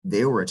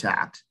they were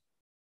attacked.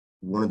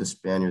 One of the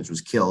Spaniards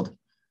was killed,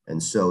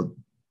 and so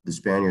the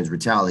Spaniards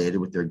retaliated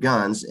with their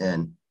guns,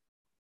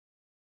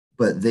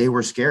 but they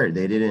were scared.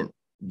 They didn't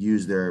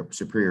use their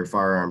superior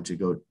firearm to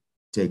go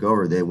take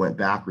over. They went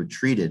back,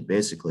 retreated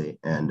basically,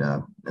 and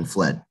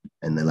fled,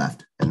 and they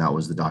left. And that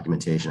was the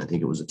documentation. I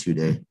think it was a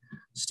 2-day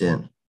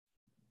stint.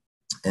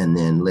 And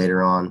then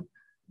later on,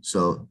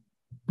 so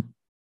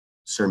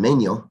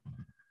Cermeño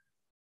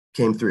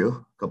came through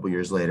a couple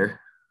years later,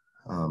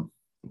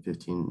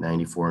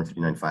 1594 and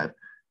 1595,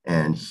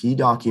 and he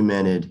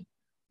documented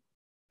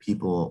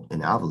people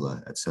in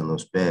Avila at San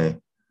Luis Bay,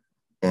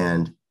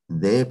 and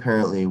they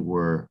apparently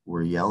were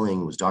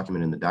yelling, was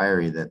documented in the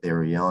diary that they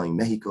were yelling,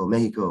 Mexico,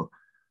 Mexico,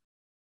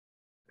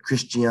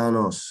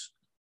 Cristianos.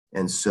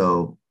 And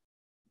so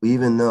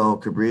even though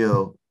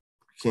Cabrillo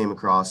came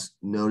across,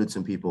 noted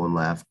some people and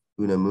left,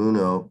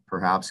 Unamuno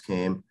perhaps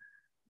came,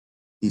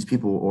 these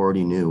people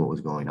already knew what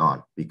was going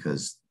on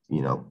because,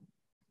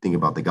 think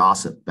about the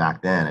gossip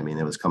back then. I mean,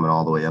 it was coming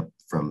all the way up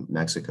from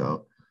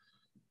Mexico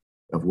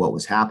of what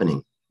was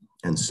happening.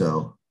 And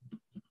so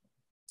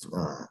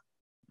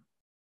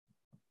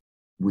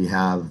we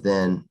have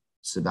then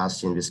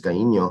Sebastian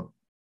Vizcaíno,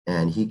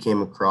 and he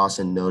came across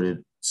and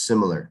noted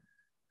similar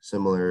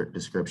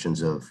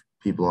descriptions of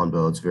people on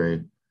boats,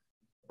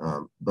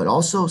 but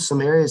also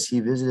some areas he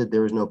visited,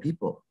 there was no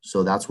people.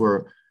 So that's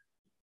where,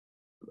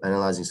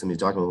 analyzing some of these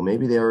documents, well,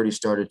 maybe they already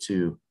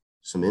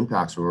some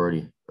impacts were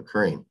already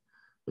occurring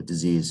with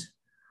disease.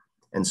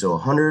 And so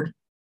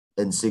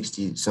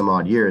 160 some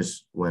odd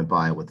years went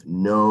by with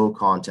no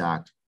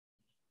contact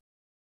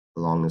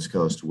along this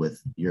coast with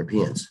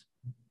Europeans.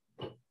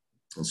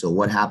 And so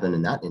what happened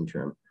in that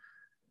interim,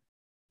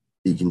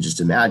 you can just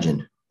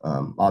imagine.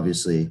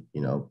 Obviously,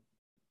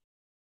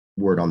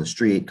 word on the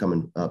street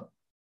coming up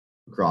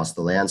across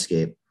the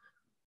landscape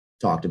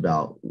talked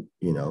about,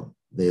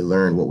 they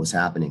learned what was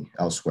happening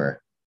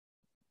elsewhere.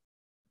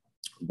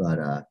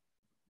 But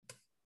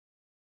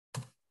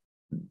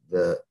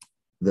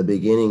the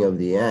beginning of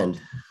the end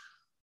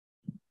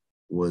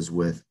was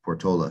with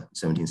Portola,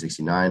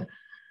 1769.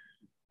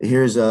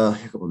 Here's a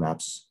couple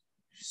maps.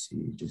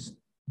 See just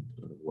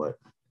what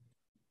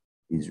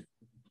these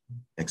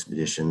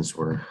expeditions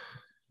were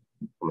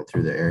coming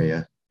through the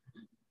area.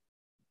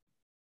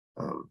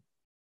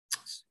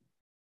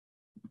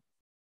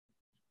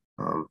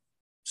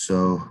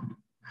 So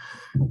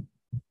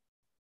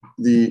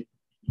the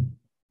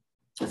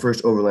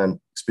first overland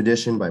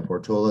expedition by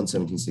Portola in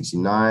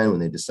 1769, when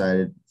they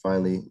decided,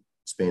 finally,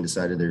 Spain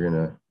decided they're going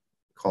to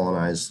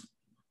colonize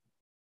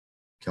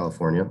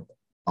California,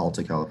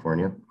 Alta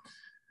California.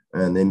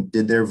 And they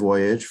did their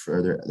voyage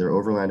for their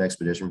overland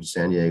expedition from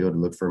San Diego to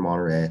look for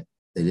Monterey.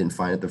 They didn't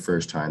find it the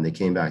first time. They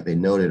came back. They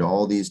noted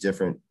all these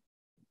different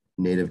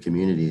native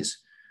communities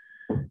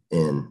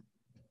in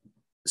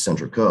the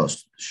Central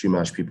Coast.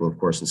 Chumash people, of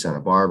course, in Santa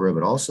Barbara,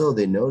 but also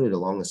they noted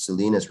along the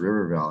Salinas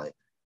River Valley,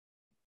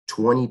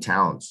 20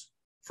 towns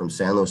from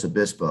San Luis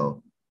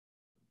Obispo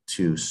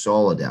to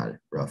Soledad,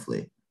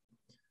 roughly.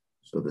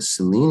 So the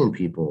Salinan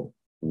people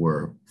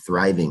were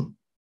thriving,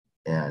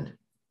 and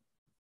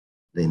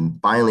they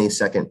finally,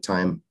 second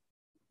time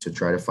to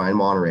try to find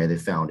Monterey, they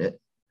found it,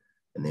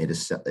 and they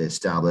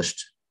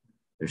established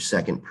their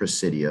second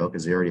presidio,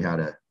 because they already had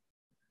a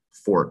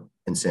fort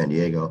in San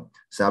Diego,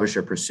 established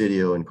their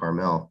presidio in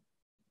Carmel.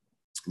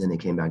 And then they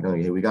came back,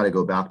 okay, we got to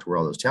go back to where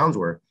all those towns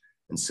were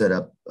and set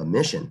up a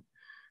mission.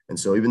 And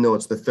so even though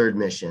it's the third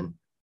mission,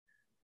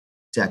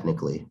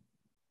 technically,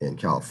 in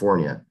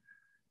California,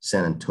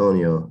 San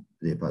Antonio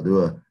de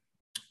Padua,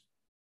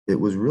 it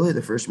was really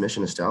the first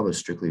mission established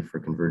strictly for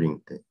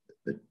converting the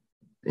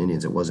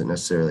Indians. It wasn't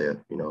necessarily a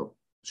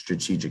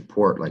strategic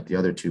port like the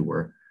other two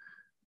were.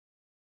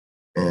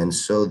 And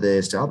so they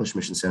established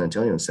Mission San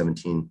Antonio in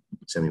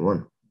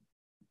 1771.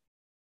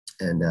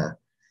 And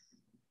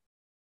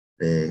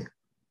they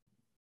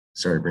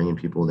started bringing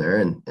people there,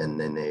 and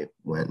then they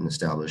went and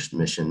established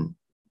mission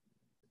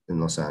in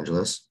Los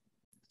Angeles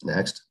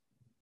next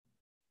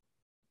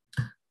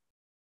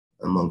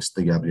amongst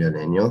the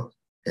Gabrieleño.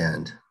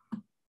 And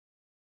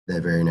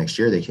the very next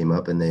year they came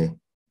up and they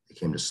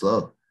came to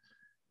Slow,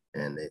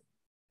 and they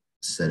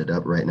set it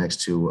up right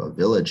next to a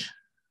village.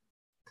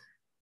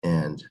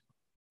 And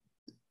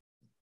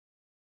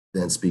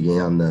thence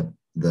began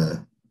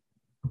the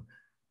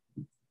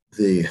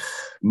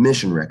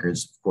mission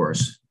records, of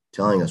course,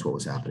 telling us what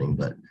was happening,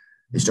 but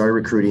they started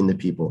recruiting the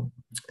people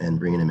and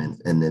bringing them in.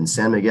 And then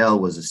San Miguel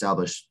was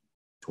established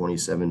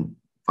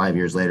 5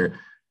 years later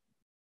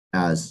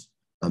as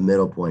a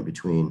middle point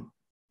between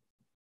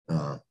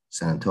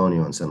San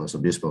Antonio and San Luis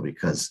Obispo,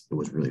 because it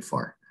was really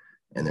far.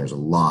 And there's a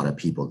lot of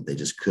people that they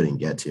just couldn't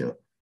get to.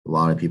 A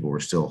lot of people were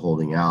still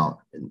holding out,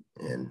 and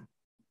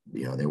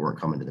they weren't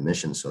coming to the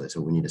mission. So they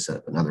said, we need to set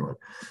up another one.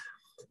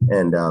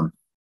 And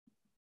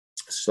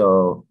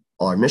so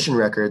all our mission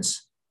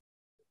records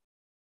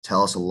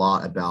tell us a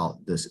lot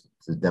about the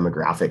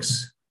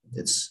demographics.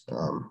 It's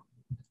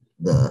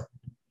the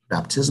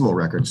baptismal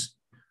records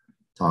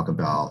talk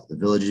about the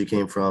villages you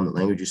came from, the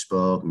language you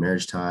spoke,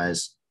 marriage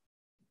ties.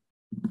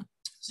 Let's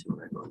see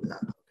where I go into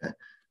that.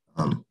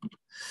 Okay.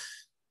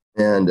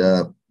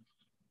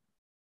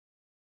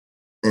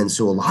 And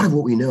so a lot of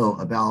what we know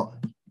about,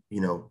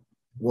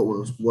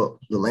 what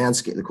the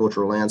landscape, the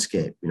cultural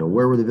landscape,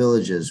 where were the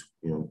villages,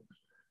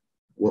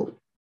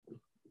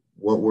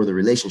 what were the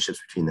relationships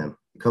between them?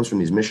 It comes from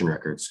these mission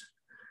records.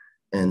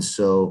 And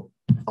so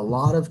a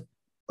lot of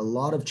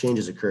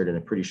changes occurred in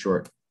a pretty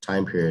short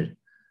time period.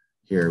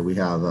 Here we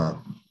have the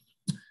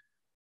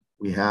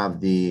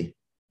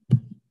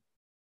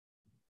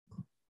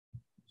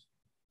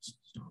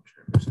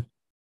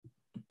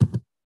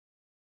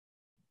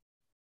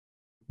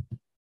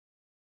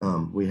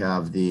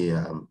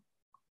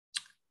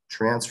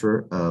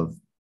transfer of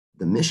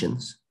the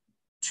missions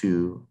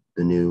to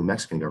the new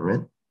Mexican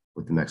government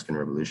with the Mexican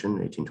Revolution in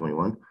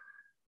 1821.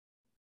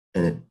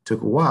 And it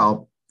took a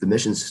while. The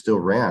missions still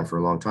ran for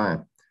a long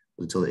time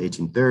until the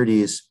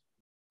 1830s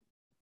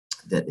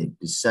that they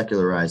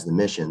secularized the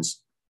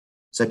missions.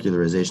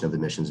 Secularization of the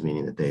missions,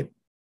 meaning that they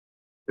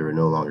were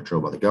no longer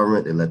controlled by the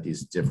government. They let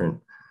these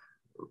different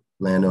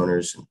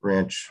landowners and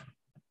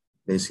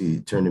basically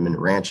turned them into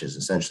ranches,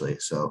 essentially.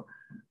 So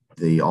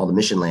all the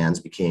mission lands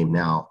became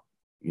now,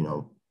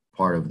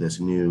 part of this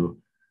new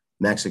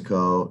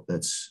Mexico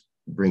that's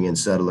bringing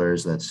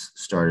settlers, that's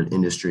started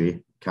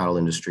industry, cattle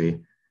industry.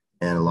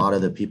 And a lot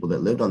of the people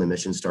that lived on the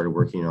mission started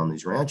working on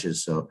these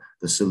ranches. So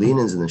the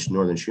Salinans and the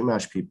Northern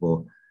Chumash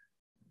people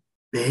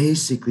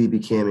basically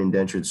became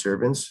indentured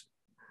servants.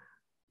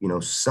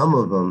 Some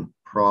of them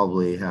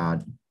probably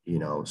had,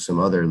 some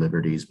other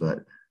liberties,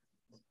 but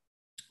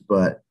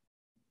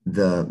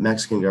the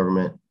Mexican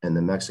government and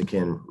the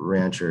Mexican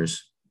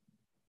ranchers,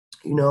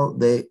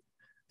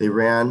 they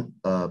ran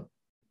an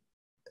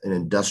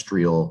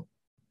industrial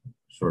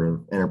sort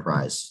of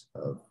enterprise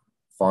of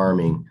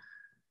farming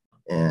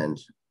and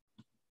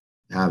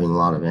having a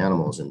lot of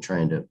animals and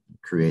trying to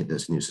create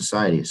this new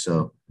society.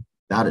 So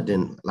that it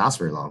didn't last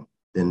very long.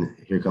 Then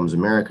here comes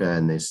America,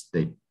 and they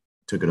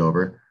took it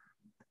over.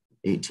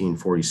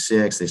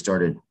 1846, they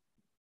started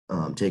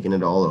taking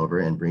it all over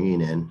and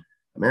bringing in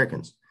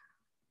Americans.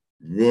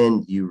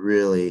 Then you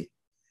really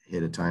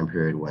hit a time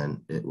period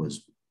when it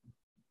was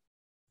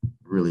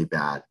really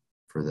bad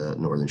for the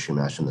Northern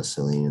Chumash and the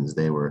Salinans.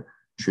 They were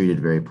treated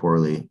very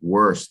poorly,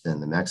 worse than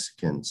the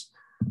Mexicans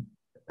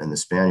and the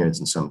Spaniards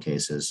in some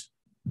cases.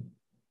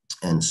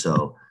 And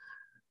so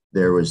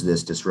there was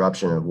this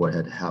disruption of what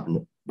had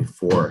happened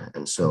before.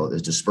 And so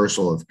there's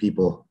dispersal of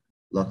people.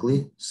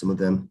 Luckily, some of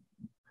them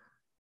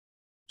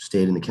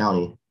stayed in the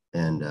county,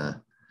 and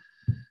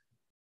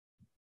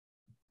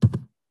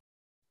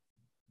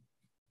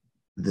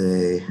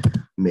they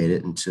made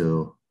it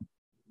onto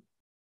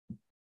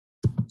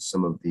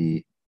some of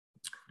the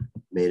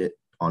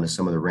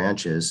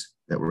ranches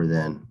that were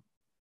then,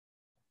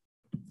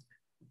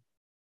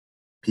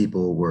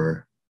 people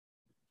were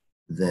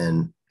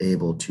then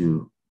able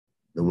to,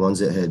 the ones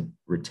that had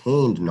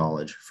retained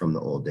knowledge from the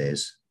old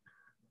days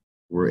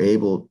were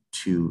able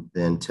to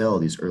then tell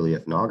these early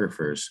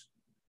ethnographers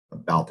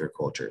about their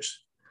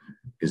cultures.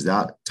 Because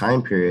that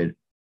time period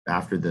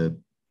after the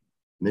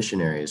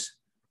missionaries,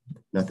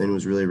 nothing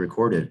was really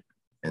recorded.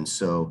 And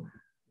so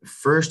the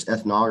first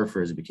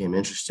ethnographers that became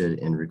interested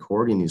in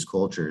recording these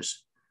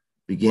cultures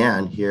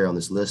began here on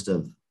this list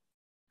of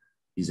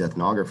these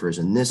ethnographers.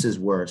 And this is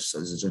where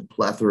there's a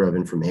plethora of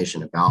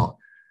information about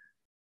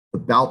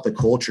the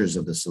cultures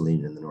of the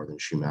Salinan and the Northern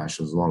Chumash,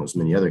 as long as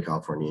many other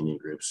California Indian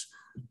groups.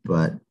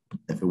 But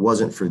if it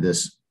wasn't for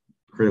this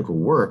critical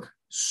work,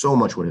 so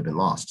much would have been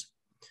lost,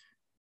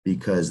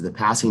 because the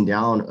passing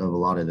down of a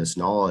lot of this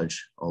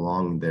knowledge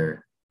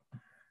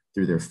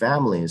through their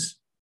families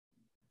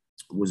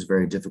was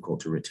very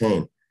difficult to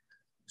retain.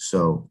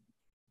 So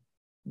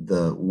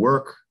the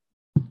work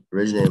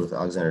originated with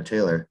Alexander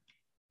Taylor,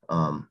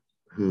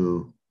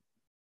 who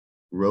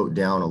wrote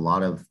down a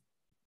lot of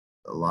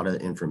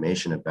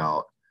information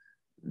about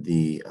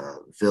the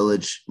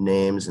village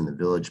names and the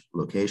village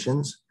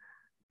locations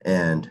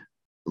and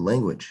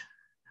language.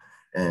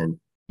 And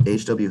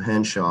H.W.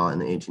 Henshaw in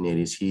the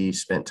 1880s, he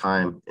spent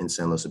time in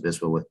San Luis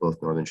Obispo with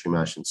both Northern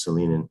Chumash and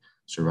Salinan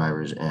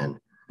survivors and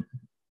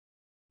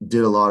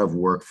did a lot of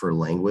work for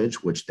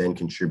language, which then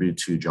contributed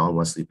to John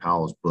Wesley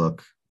Powell's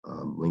book,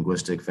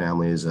 Linguistic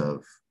Families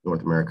of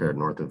North America,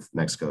 North of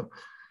Mexico,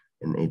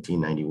 in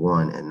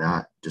 1891. And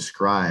that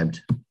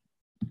described,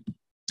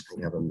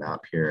 I have a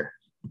map here,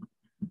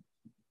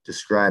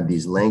 described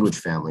these language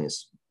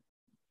families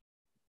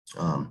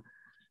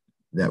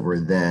that were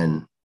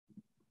then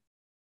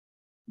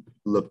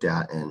looked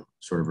at and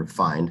sort of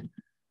refined.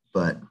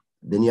 But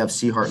then you have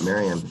C. Hart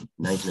Merriam,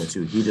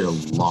 1902. He did a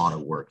lot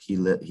of work. He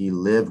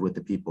lived with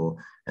the people.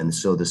 And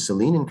so the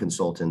Salinan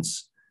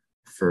consultants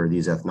for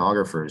these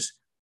ethnographers,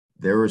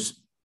 there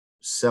was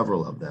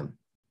several of them.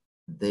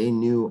 They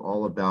knew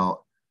all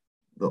about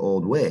the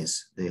old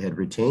ways. They had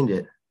retained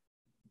it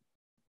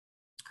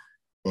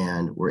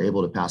and were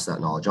able to pass that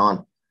knowledge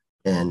on.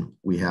 And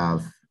we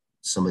have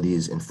some of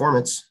these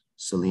informants,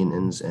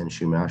 Salinans and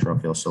Chumash.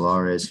 Rafael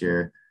Solares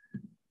here.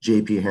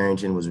 J.P.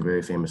 Harrington was a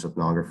very famous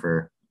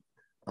ethnographer.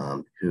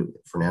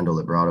 Fernando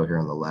Librado here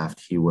on the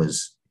left,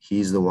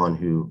 he's the one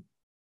who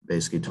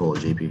basically told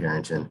J.P.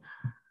 Harrington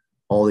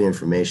all the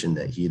information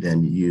that he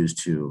then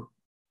used to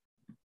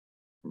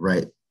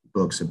write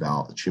books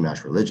about the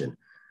Chumash religion.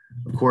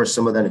 Of course,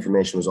 some of that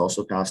information was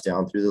also passed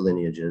down through the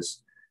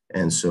lineages.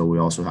 And so we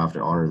also have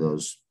to honor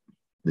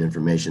the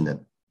information that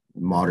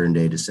modern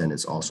day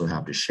descendants also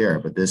have to share.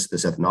 But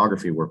this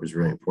ethnography work was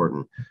really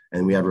important.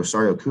 And we had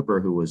Rosario Cooper,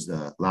 who was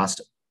the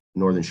last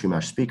Northern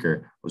Chumash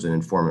speaker, was an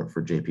informant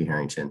for J.P.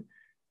 Harrington.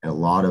 And a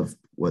lot of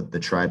what the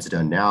tribe's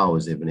done now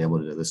is they've been able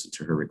to listen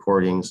to her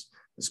recordings,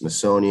 the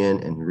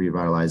Smithsonian, and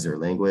revitalize their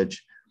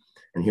language.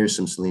 And here's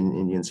some Salinan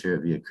Indians here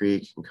at Villa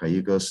Creek and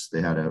Cayucos.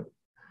 They had a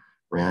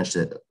ranch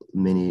that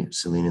many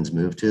Salinans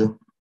moved to.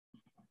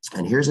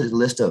 And here's a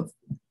list of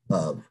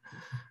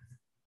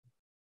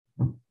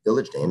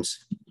village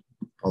names.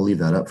 I'll leave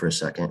that up for a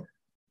second.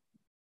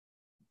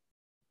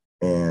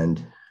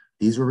 And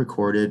these were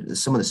recorded.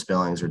 Some of the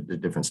spellings are the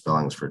different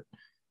spellings for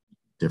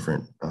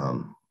different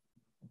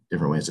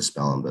ways to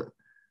spell them, but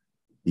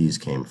these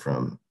came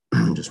from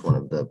just one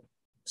of the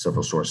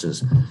several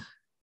sources.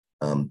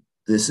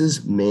 This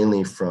is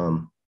mainly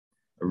from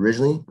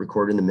originally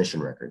recorded in the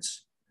mission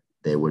records.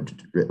 They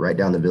would write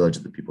down the village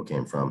that the people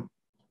came from.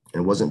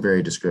 And it wasn't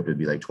very descriptive. It'd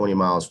be like 20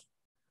 miles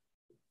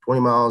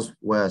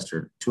west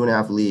or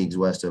 2.5 leagues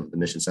west of the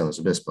mission San Luis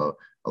Obispo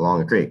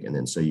along a creek. And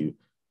then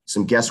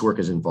some guesswork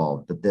is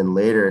involved. But then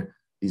later,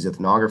 these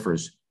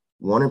ethnographers,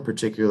 one in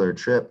particular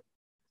trip,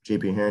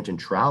 J.P. Harrington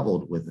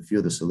traveled with a few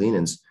of the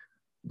Salinans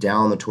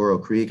down the Toro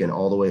Creek and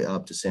all the way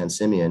up to San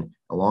Simeon.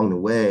 Along the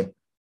way,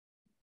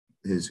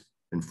 his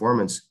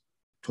informants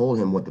told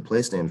him what the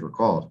place names were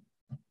called.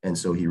 And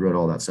so he wrote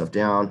all that stuff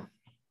down,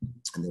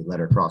 and they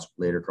later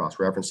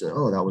cross-referenced it.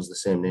 Oh, that was the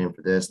same name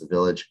for this, the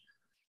village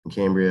in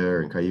Cambria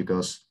or in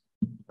Cayucos.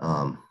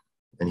 And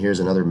here's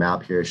another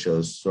map here. It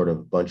shows sort of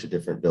a bunch of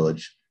different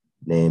village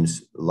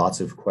names, lots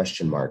of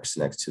question marks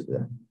next to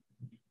the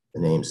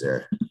names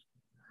there.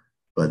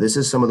 But this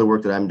is some of the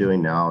work that I'm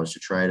doing now, is to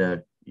try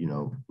to,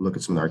 look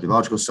at some of the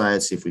archaeological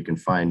sites, see if we can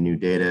find new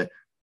data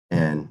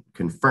and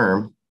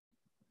confirm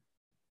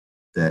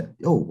that,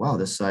 oh, wow,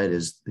 this site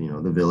is,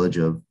 the village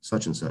of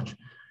such and such.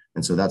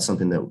 And so that's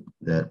something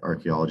that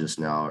archaeologists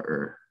now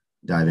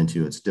dive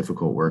into. It's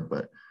difficult work,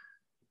 but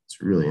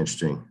it's really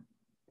interesting.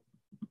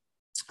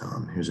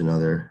 Here's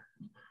another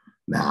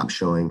map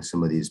showing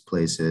some of these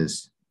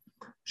places.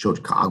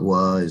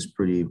 Chocagua is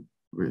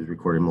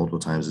recorded multiple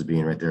times as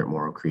being right there at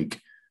Morrow Creek,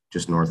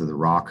 just north of the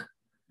rock.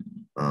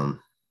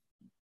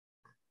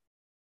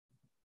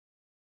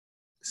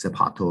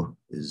 Sepato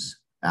is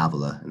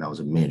Avila, and that was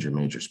a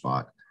major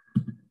spot.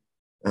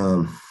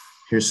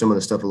 Here's some of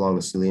the stuff along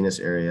the Salinas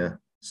area,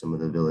 some of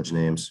the village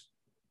names.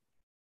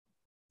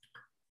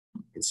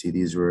 You can see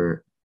these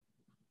were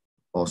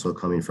also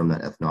coming from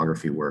that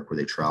ethnography work where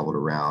they traveled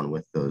around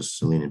with those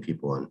Salinan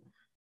people and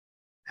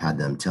had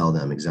them tell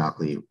them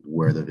exactly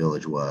where the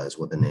village was,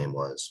 what the name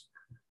was.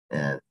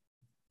 And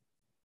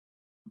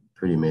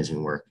pretty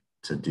amazing work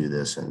to do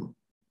this and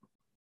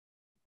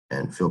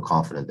feel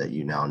confident that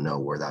you now know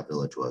where that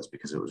village was,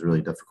 because it was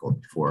really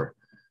difficult before.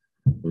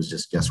 It was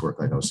just guesswork,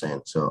 like I was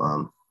saying.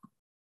 So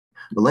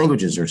the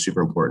languages are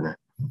super important.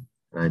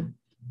 I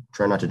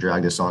try not to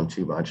drag this on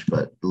too much,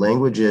 but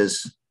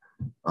languages,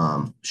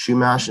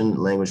 Chumash and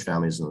language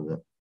families are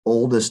the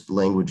oldest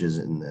languages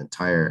in the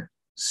entire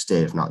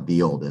state, if not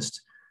the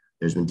oldest.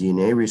 There's been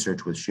DNA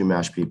research with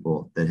Chumash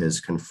people that has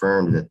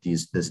confirmed that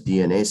this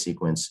DNA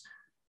sequence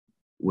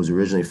was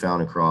originally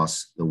found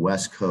across the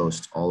West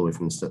Coast all the way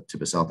from the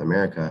tip of South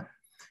America,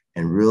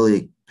 and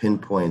really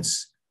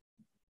pinpoints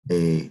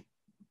a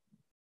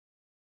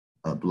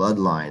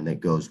bloodline that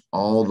goes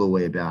all the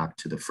way back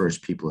to the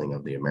first peopling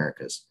of the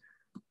Americas.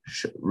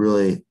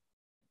 Really,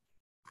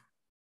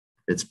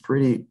 it's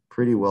pretty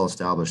well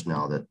established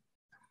now that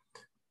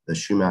the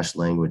Chumash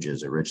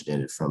languages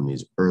originated from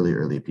these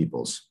early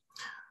peoples.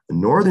 The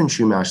Northern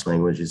Chumash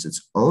language is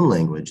its own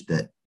language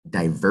that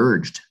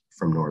diverged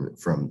from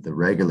the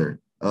regular,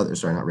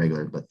 not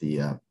regular, but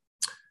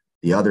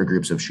the other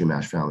groups of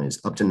Chumash families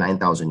up to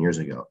 9,000 years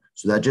ago.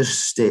 So that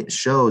just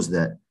shows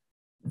that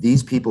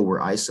these people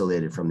were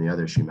isolated from the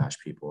other Chumash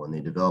people, and they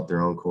developed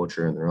their own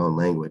culture and their own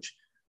language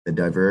that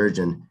diverged.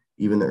 And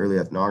even the early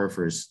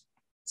ethnographers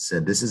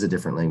said this is a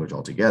different language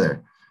altogether.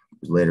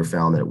 It was later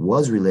found that it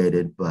was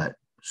related, but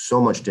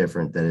so much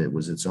different that it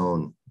was its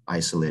own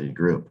isolated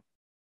group.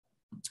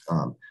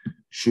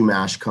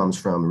 Chumash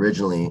comes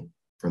originally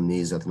from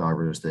these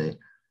ethnographers. They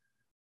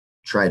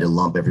tried to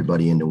lump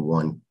everybody into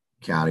one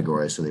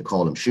category, so they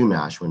called them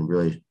Chumash, when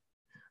really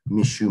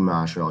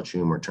Mishumash or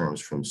Alchum were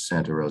terms from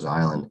Santa Rosa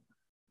Island.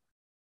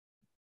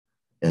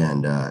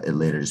 And it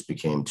later just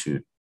became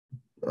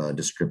a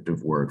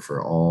descriptive word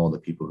for all the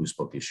people who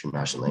spoke these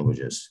Chumash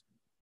languages.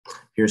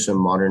 Here's some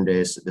modern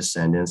day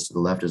descendants. To the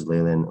left is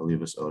Leyland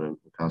Olivas Odom,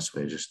 who passed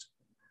away just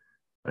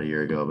about a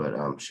year ago,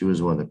 but she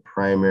was one of the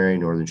primary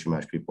Northern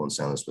Chumash people in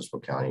San Luis Obispo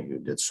County who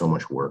did so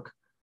much work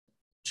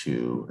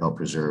to help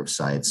preserve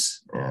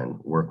sites and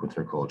work with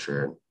her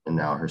culture. And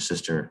now her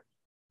sister,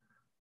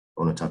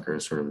 Ona Tucker,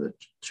 is sort of the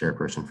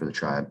chairperson for the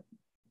tribe.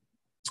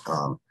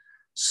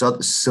 So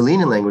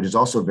Salinan language is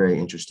also very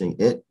interesting.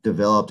 It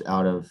developed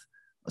out of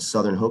a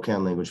Southern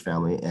Hokan language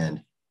family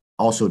and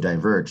also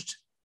diverged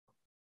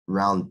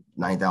around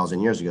 9,000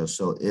 years ago.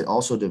 So it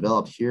also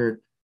developed here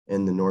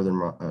in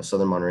the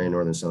Southern Monterey,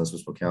 northern San Luis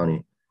Obispo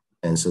County.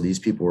 And so these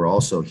people were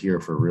also here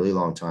for a really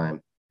long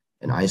time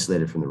and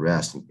isolated from the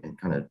rest and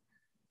kind of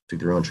took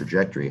their own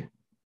trajectory.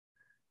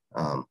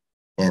 And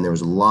there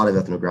was a lot of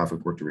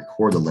ethnographic work to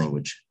record the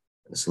language,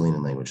 the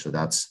Salinan language. So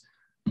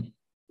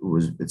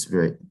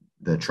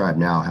the tribe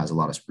now has a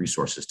lot of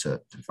resources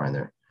to find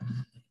their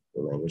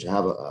language. I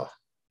was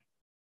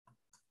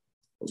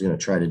going to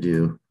try to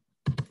do,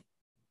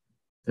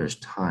 there's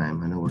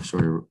time. I know we're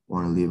sort of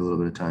want to leave a little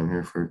bit of time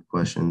here for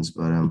questions,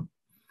 but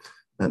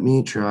let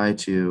me try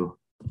to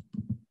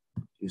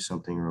do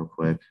something real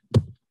quick.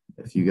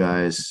 If you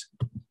guys,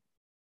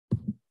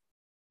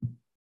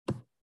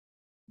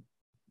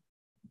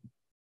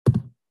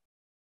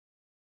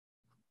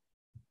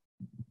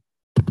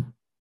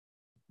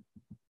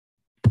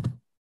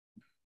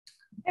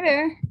 Hey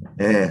there.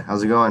 hey,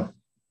 how's it going?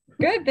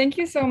 Good. Thank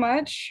you so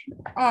much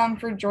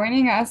for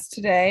joining us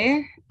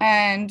today.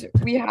 And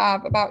we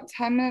have about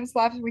 10 minutes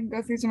left. We can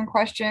go through some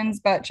questions,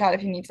 but Chad,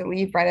 if you need to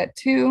leave right at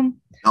 2.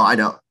 No, I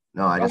don't.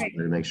 No, I just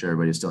wanted to make sure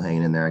everybody's still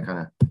hanging in there. I kind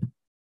of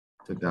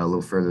took that a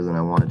little further than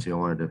I wanted to. I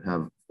wanted to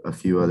have a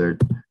few other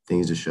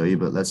things to show you,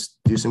 but let's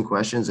do some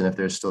questions. And if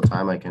there's still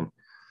time, I can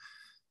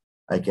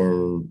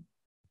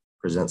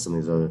present some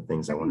of these other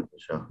things I wanted to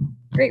show.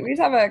 Great. We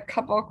just have a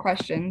couple of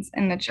questions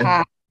in the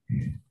chat.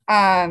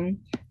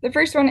 The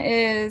first one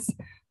is,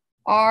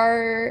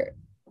 are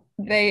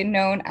they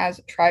known as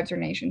tribes or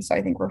nations? So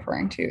I think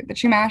referring to the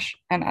Chumash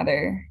and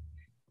other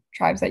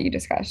tribes that you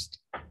discussed.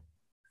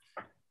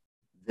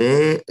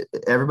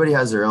 Everybody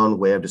has their own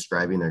way of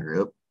describing their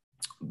group,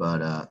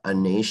 but a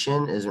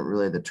nation isn't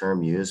really the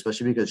term used,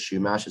 especially because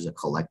Chumash is a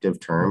collective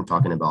term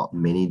talking about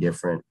many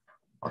different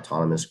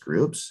autonomous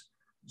groups.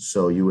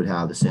 So you would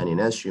have the San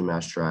Ynez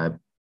Chumash tribe,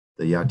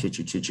 the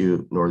Yaktichu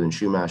Tichu Northern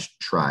Chumash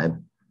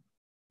tribe.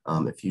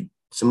 If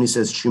somebody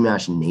says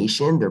Chumash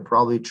nation, they're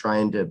probably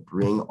trying to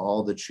bring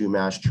all the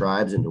Chumash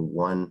tribes into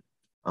one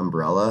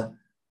umbrella,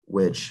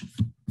 which,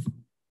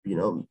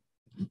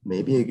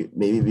 maybe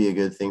be a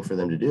good thing for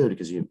them to do,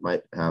 because you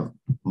might have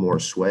more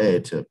sway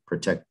to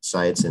protect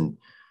sites and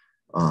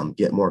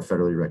get more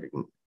federally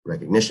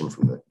recognition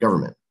from the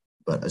government.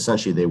 But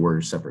essentially, they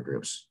were separate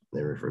groups.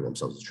 They refer to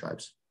themselves as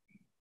tribes.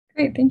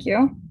 Great, thank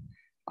you.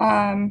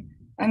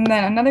 And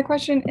then another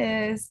question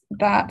is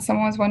that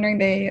someone was wondering,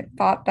 they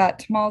thought that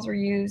tamales were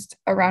used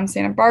around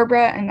Santa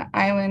Barbara and the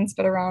islands,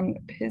 but around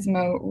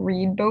Pismo,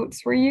 reed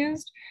boats were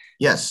used.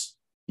 Yes,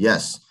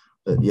 yes.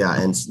 Yeah,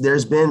 and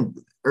there's been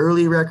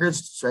early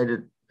records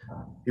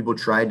people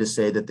tried to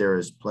say that there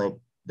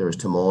was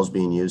tamales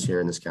being used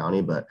here in this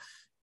county, but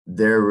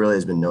there really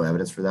has been no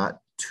evidence for that.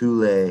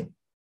 Tule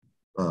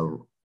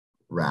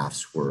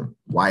rafts were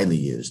widely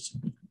used.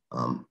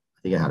 I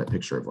think I had a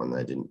picture of one that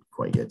I didn't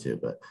quite get to,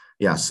 but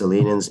yeah,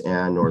 Salinans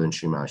and Northern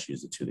Chumash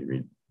used the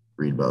Tule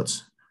reed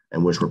boats,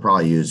 and which were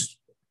probably used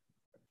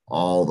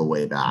all the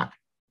way back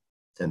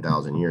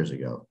 10,000 years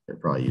ago. They're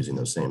probably using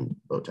those same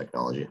boat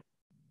technology.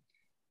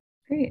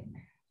 Great.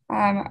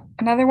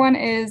 Another one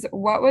is,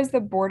 what was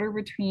the border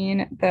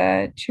between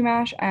the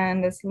Chumash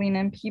and the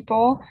Salinan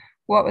people?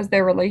 What was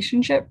their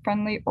relationship,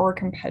 friendly or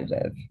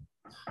competitive?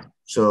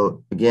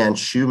 So again,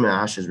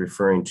 Chumash is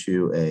referring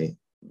to a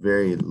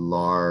very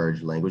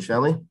large language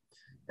family.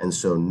 And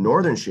so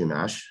Northern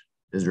Chumash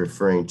is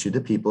referring to the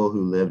people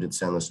who lived in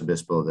San Luis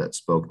Obispo that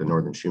spoke the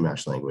Northern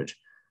Chumash language.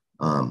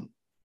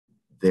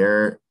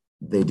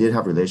 They did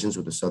have relations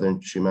with the Southern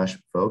Chumash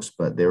folks,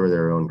 but they were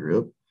their own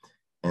group.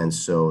 And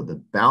so the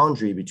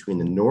boundary between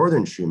the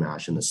Northern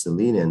Chumash and the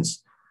Salinans,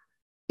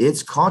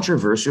 it's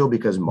controversial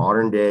because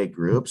modern day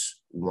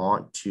groups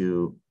want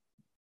to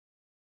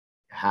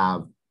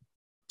have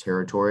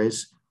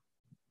territories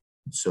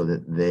so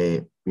that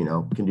they,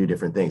 can do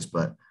different things.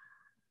 But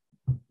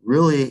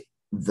really,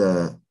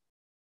 the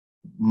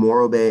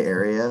Morro Bay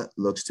area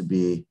looks to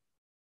be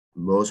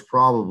most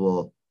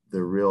probable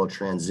the real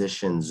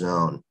transition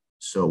zone.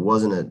 So it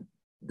wasn't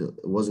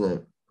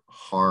a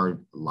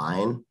hard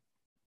line.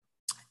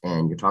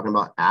 And you're talking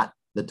about at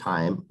the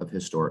time of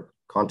historic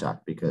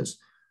contact, because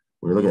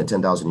when we're looking at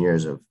 10,000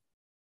 years of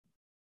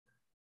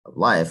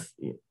life,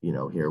 here,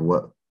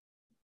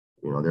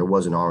 there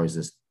wasn't always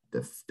this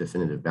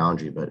definitive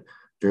boundary, but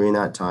during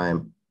that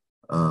time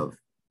of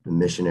the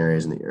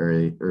missionaries and the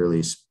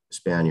early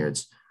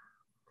Spaniards,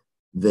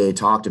 they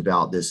talked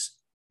about this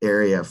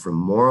area from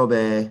Morro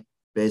Bay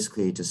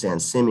basically to San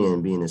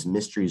Simeon being this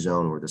mystery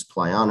zone where this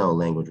Playano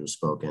language was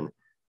spoken.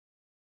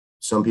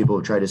 Some people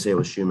have tried to say it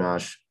was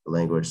Chumash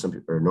language,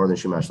 or Northern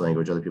Chumash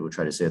language. Other people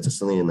try to say it's a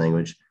Salinan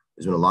language.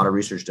 There's been a lot of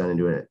research done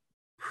into it. It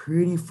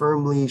pretty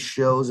firmly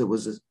shows it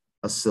was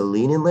a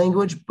Salinan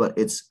language, but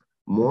it's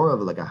more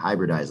of like a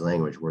hybridized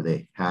language where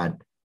they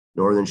had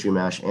Northern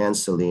Chumash and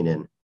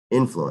Salinan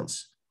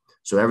influence.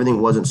 So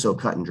everything wasn't so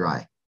cut and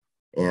dry.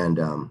 And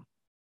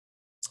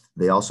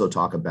they also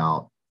talk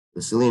about,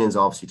 the Salinans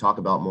obviously talk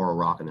about Morro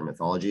Rock in their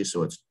mythology.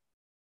 So it's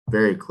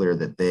very clear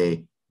that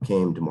they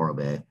came to Morro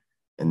Bay,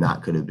 and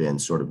that could have been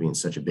sort of being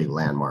such a big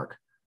landmark.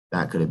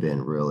 That could have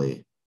been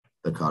really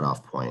the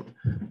cutoff point.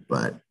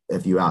 But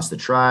if you ask the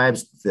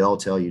tribes, they'll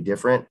tell you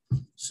different.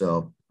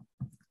 So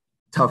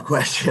tough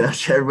question. I'm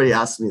sure everybody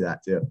asks me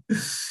that too.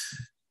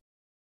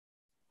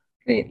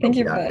 Great, thank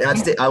you for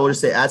that. I will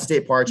just say, at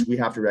state parks, we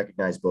have to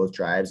recognize both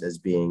tribes as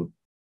being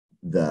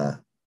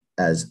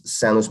as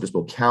San Luis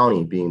Obispo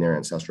County being their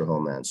ancestral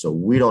homeland. So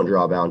we don't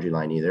draw a boundary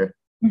line either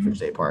for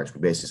state parks.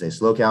 We basically say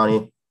SLO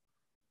County,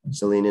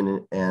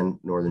 Salinan, and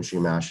Northern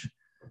Chumash,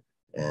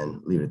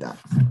 and leave it at that.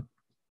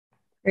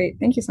 Great,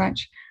 thank you so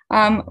much.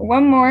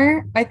 One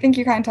more, I think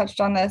you kind of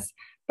touched on this,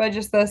 but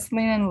just the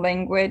Salinan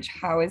language,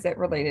 how is it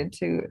related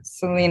to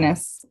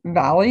Salinas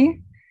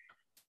Valley?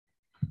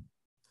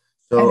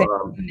 So I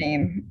think the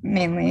name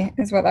mainly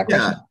is what that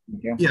question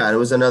is. Yeah, it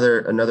was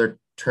another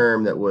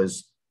term that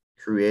was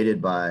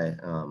created by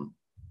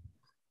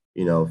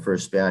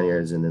first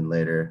Spaniards and then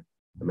later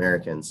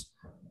Americans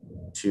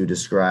to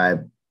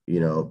describe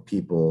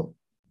people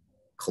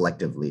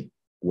collectively,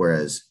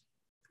 whereas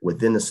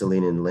within the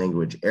Salinan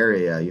language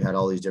area, you had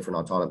all these different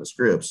autonomous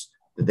groups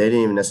that they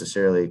didn't even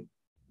necessarily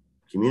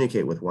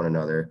communicate with one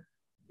another,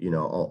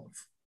 all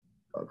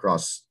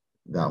across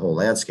that whole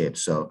landscape.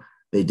 So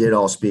they did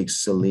all speak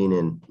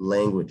Salinan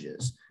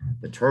languages.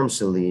 The term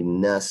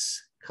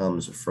Salinas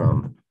comes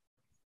from,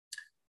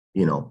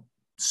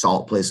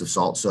 salt, place of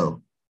salt.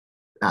 So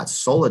at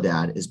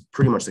Soledad is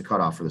pretty much the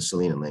cutoff for the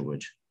Salinan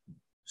language.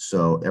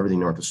 So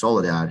everything north of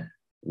Soledad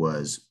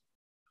was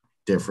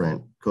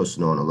different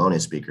Costano and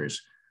Ohlone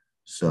speakers.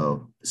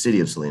 So the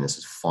city of Salinas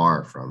is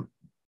far from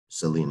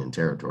Salinan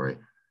territory.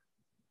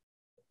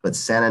 But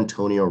San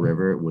Antonio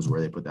River was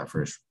where they put that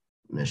first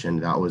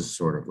mission. That was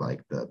sort of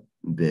like the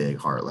big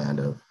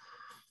heartland of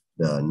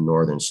the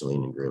northern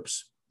Salinan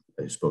groups.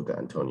 They spoke the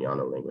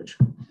Antoniano language.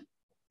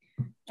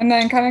 And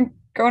then kind of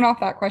going off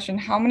that question,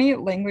 how many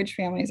language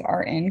families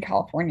are in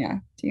California?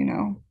 Do you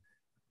know?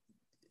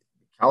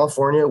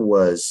 California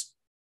was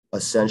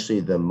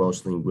essentially the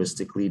most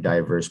linguistically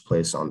diverse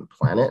place on the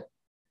planet.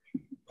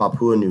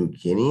 Papua New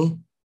Guinea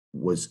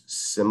was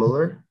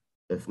similar,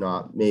 if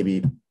not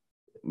maybe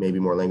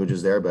more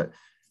languages there, but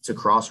it's a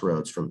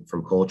crossroads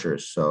from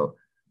cultures. So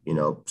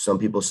Some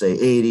people say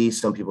 80,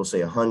 some people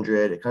say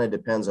 100. It kind of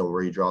depends on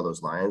where you draw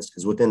those lines,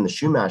 because within the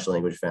Chumash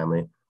language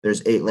family,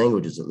 there's 8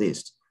 languages at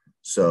least.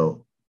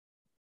 So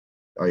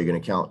are you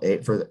going to count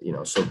 8 for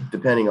so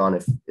depending on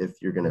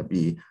if you're going to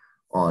be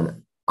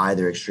on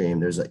either extreme,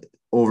 there's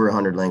over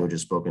 100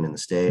 languages spoken in the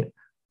state,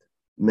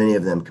 many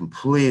of them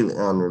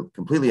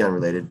completely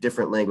unrelated,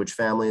 different language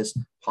families,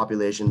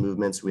 population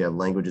movements. We have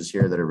languages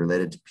here that are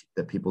related to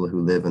the people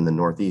who live in the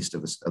northeast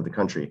of the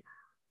country,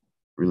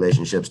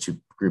 relationships to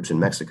groups in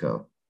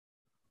Mexico.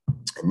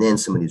 And then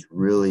some of these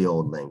really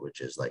old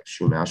languages like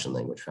Chumash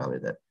language family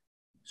that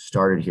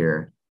started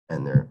here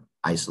and they're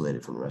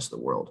isolated from the rest of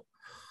the world.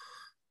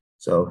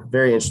 So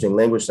very interesting.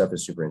 Language stuff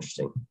is super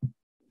interesting.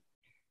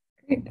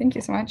 Great, thank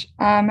you so much.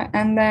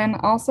 And then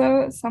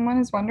also someone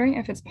is wondering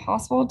if it's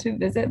possible to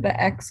visit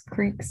the X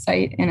Creek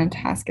site in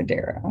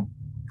Atascadero.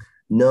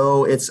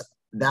 No,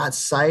 that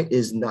site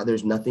is not,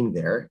 there's nothing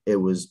there. It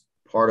was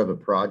part of a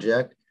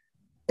project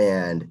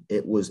and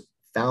it was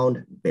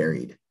found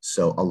buried.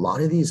 So a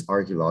lot of these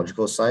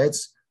archaeological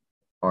sites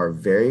are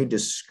very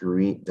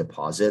discrete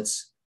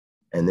deposits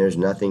and there's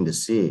nothing to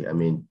see. I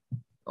mean,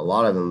 a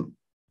lot of them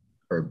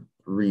are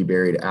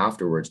reburied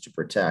afterwards to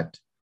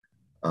protect.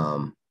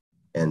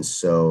 And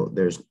so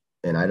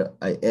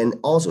and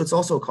also it's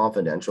also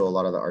confidential. A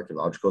lot of the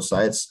archaeological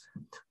sites,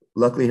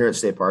 luckily here at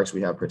state parks,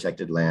 we have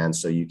protected land.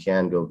 So you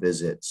can go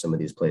visit some of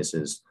these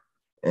places.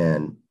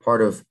 And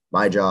part of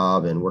my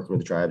job and working with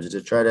the tribes is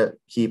to try to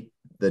keep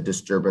the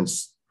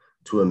disturbance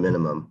to a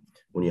minimum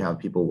when you have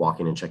people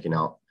walking and checking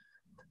out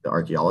the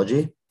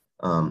archaeology.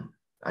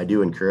 I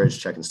do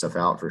encourage checking stuff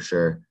out for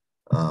sure.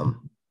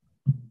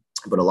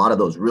 But a lot of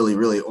those really,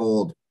 really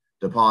old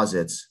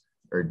deposits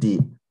are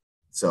deep.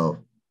 So,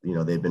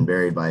 they've been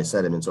buried by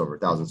sediments over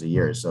thousands of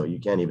years. So you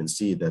can't even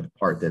see the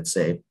part that's,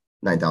 say,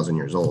 9,000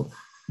 years old,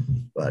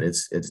 but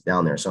it's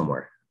down there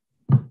somewhere.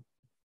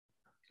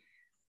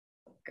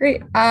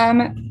 Great.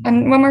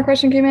 And one more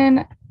question came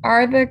in.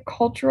 Are the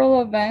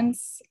cultural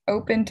events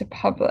open to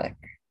public?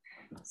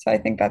 So I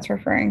think that's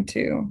referring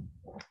to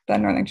the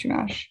Northern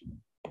Chumash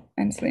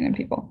and Salinan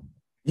people.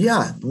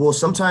 Yeah, well,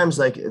 sometimes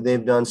like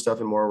they've done stuff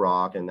in More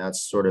Rock and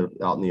that's sort of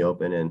out in the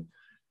open. And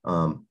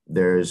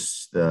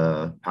there's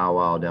the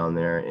powwow down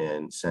there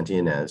in Santa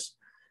Ynez.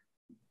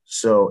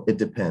 So it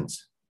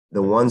depends.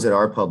 The ones that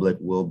are public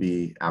will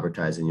be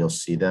advertised and you'll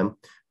see them,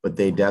 but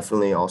they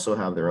definitely also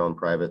have their own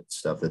private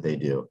stuff that they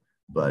do.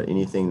 But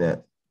anything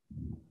that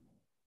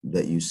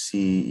you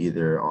see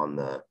either on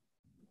the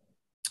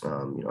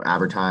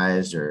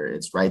advertised or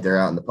it's right there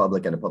out in the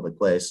public at a public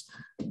place,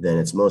 then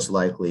it's most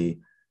likely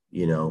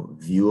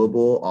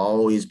viewable.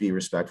 Always be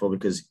respectful,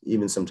 because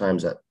even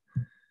sometimes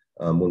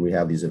when we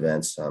have these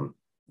events,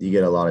 you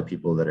get a lot of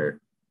people that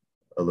are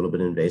a little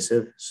bit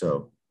invasive.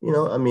 So,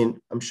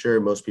 I'm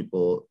sure most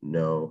people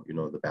know,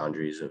 the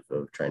boundaries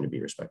of trying to be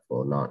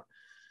respectful and not.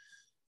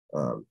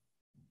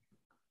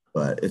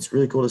 But it's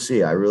really cool to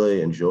see. I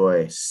really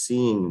enjoy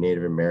seeing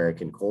Native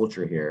American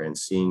culture here and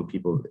seeing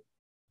people,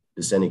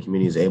 descending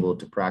communities, able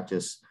to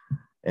practice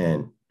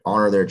and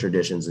honor their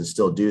traditions and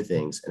still do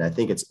things. And I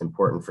think it's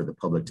important for the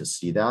public to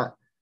see that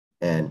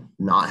and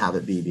not have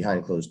it be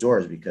behind closed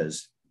doors,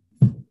 because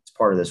it's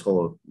part of this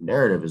whole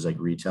narrative is like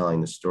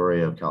retelling the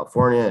story of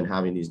California and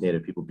having these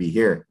Native people be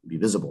here, be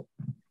visible.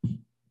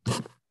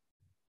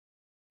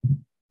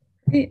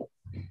 Great.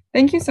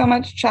 Thank you so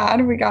much,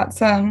 Chad. We got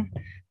some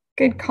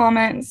good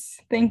comments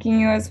thanking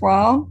you as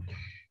well.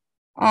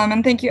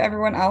 And thank you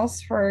everyone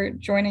else for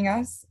joining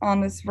us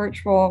on this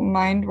virtual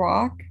mind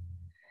walk.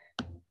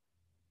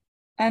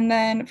 And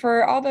then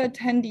for all the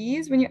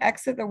attendees, when you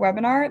exit the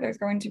webinar, there's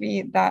going to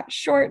be that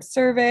short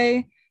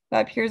survey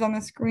that appears on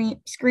the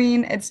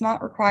screen. It's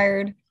not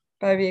required,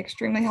 but it'd be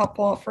extremely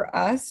helpful for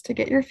us to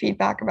get your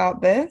feedback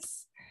about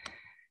this.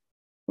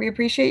 We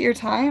appreciate your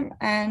time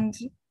and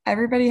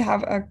everybody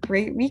have a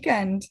great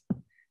weekend.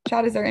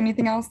 Chad, is there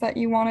anything else that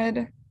you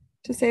wanted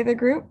to say to the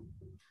group?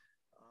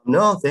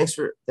 No, thanks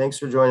for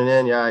joining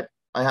in. Yeah,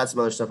 I had some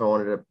other stuff I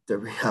wanted to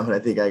bring up, but I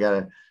think I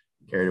got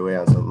carried away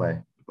on some of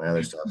my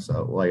other stuff.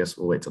 So, I guess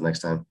we'll wait till next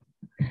time.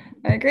 All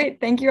right, great.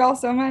 Thank you all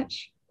so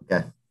much.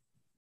 Okay.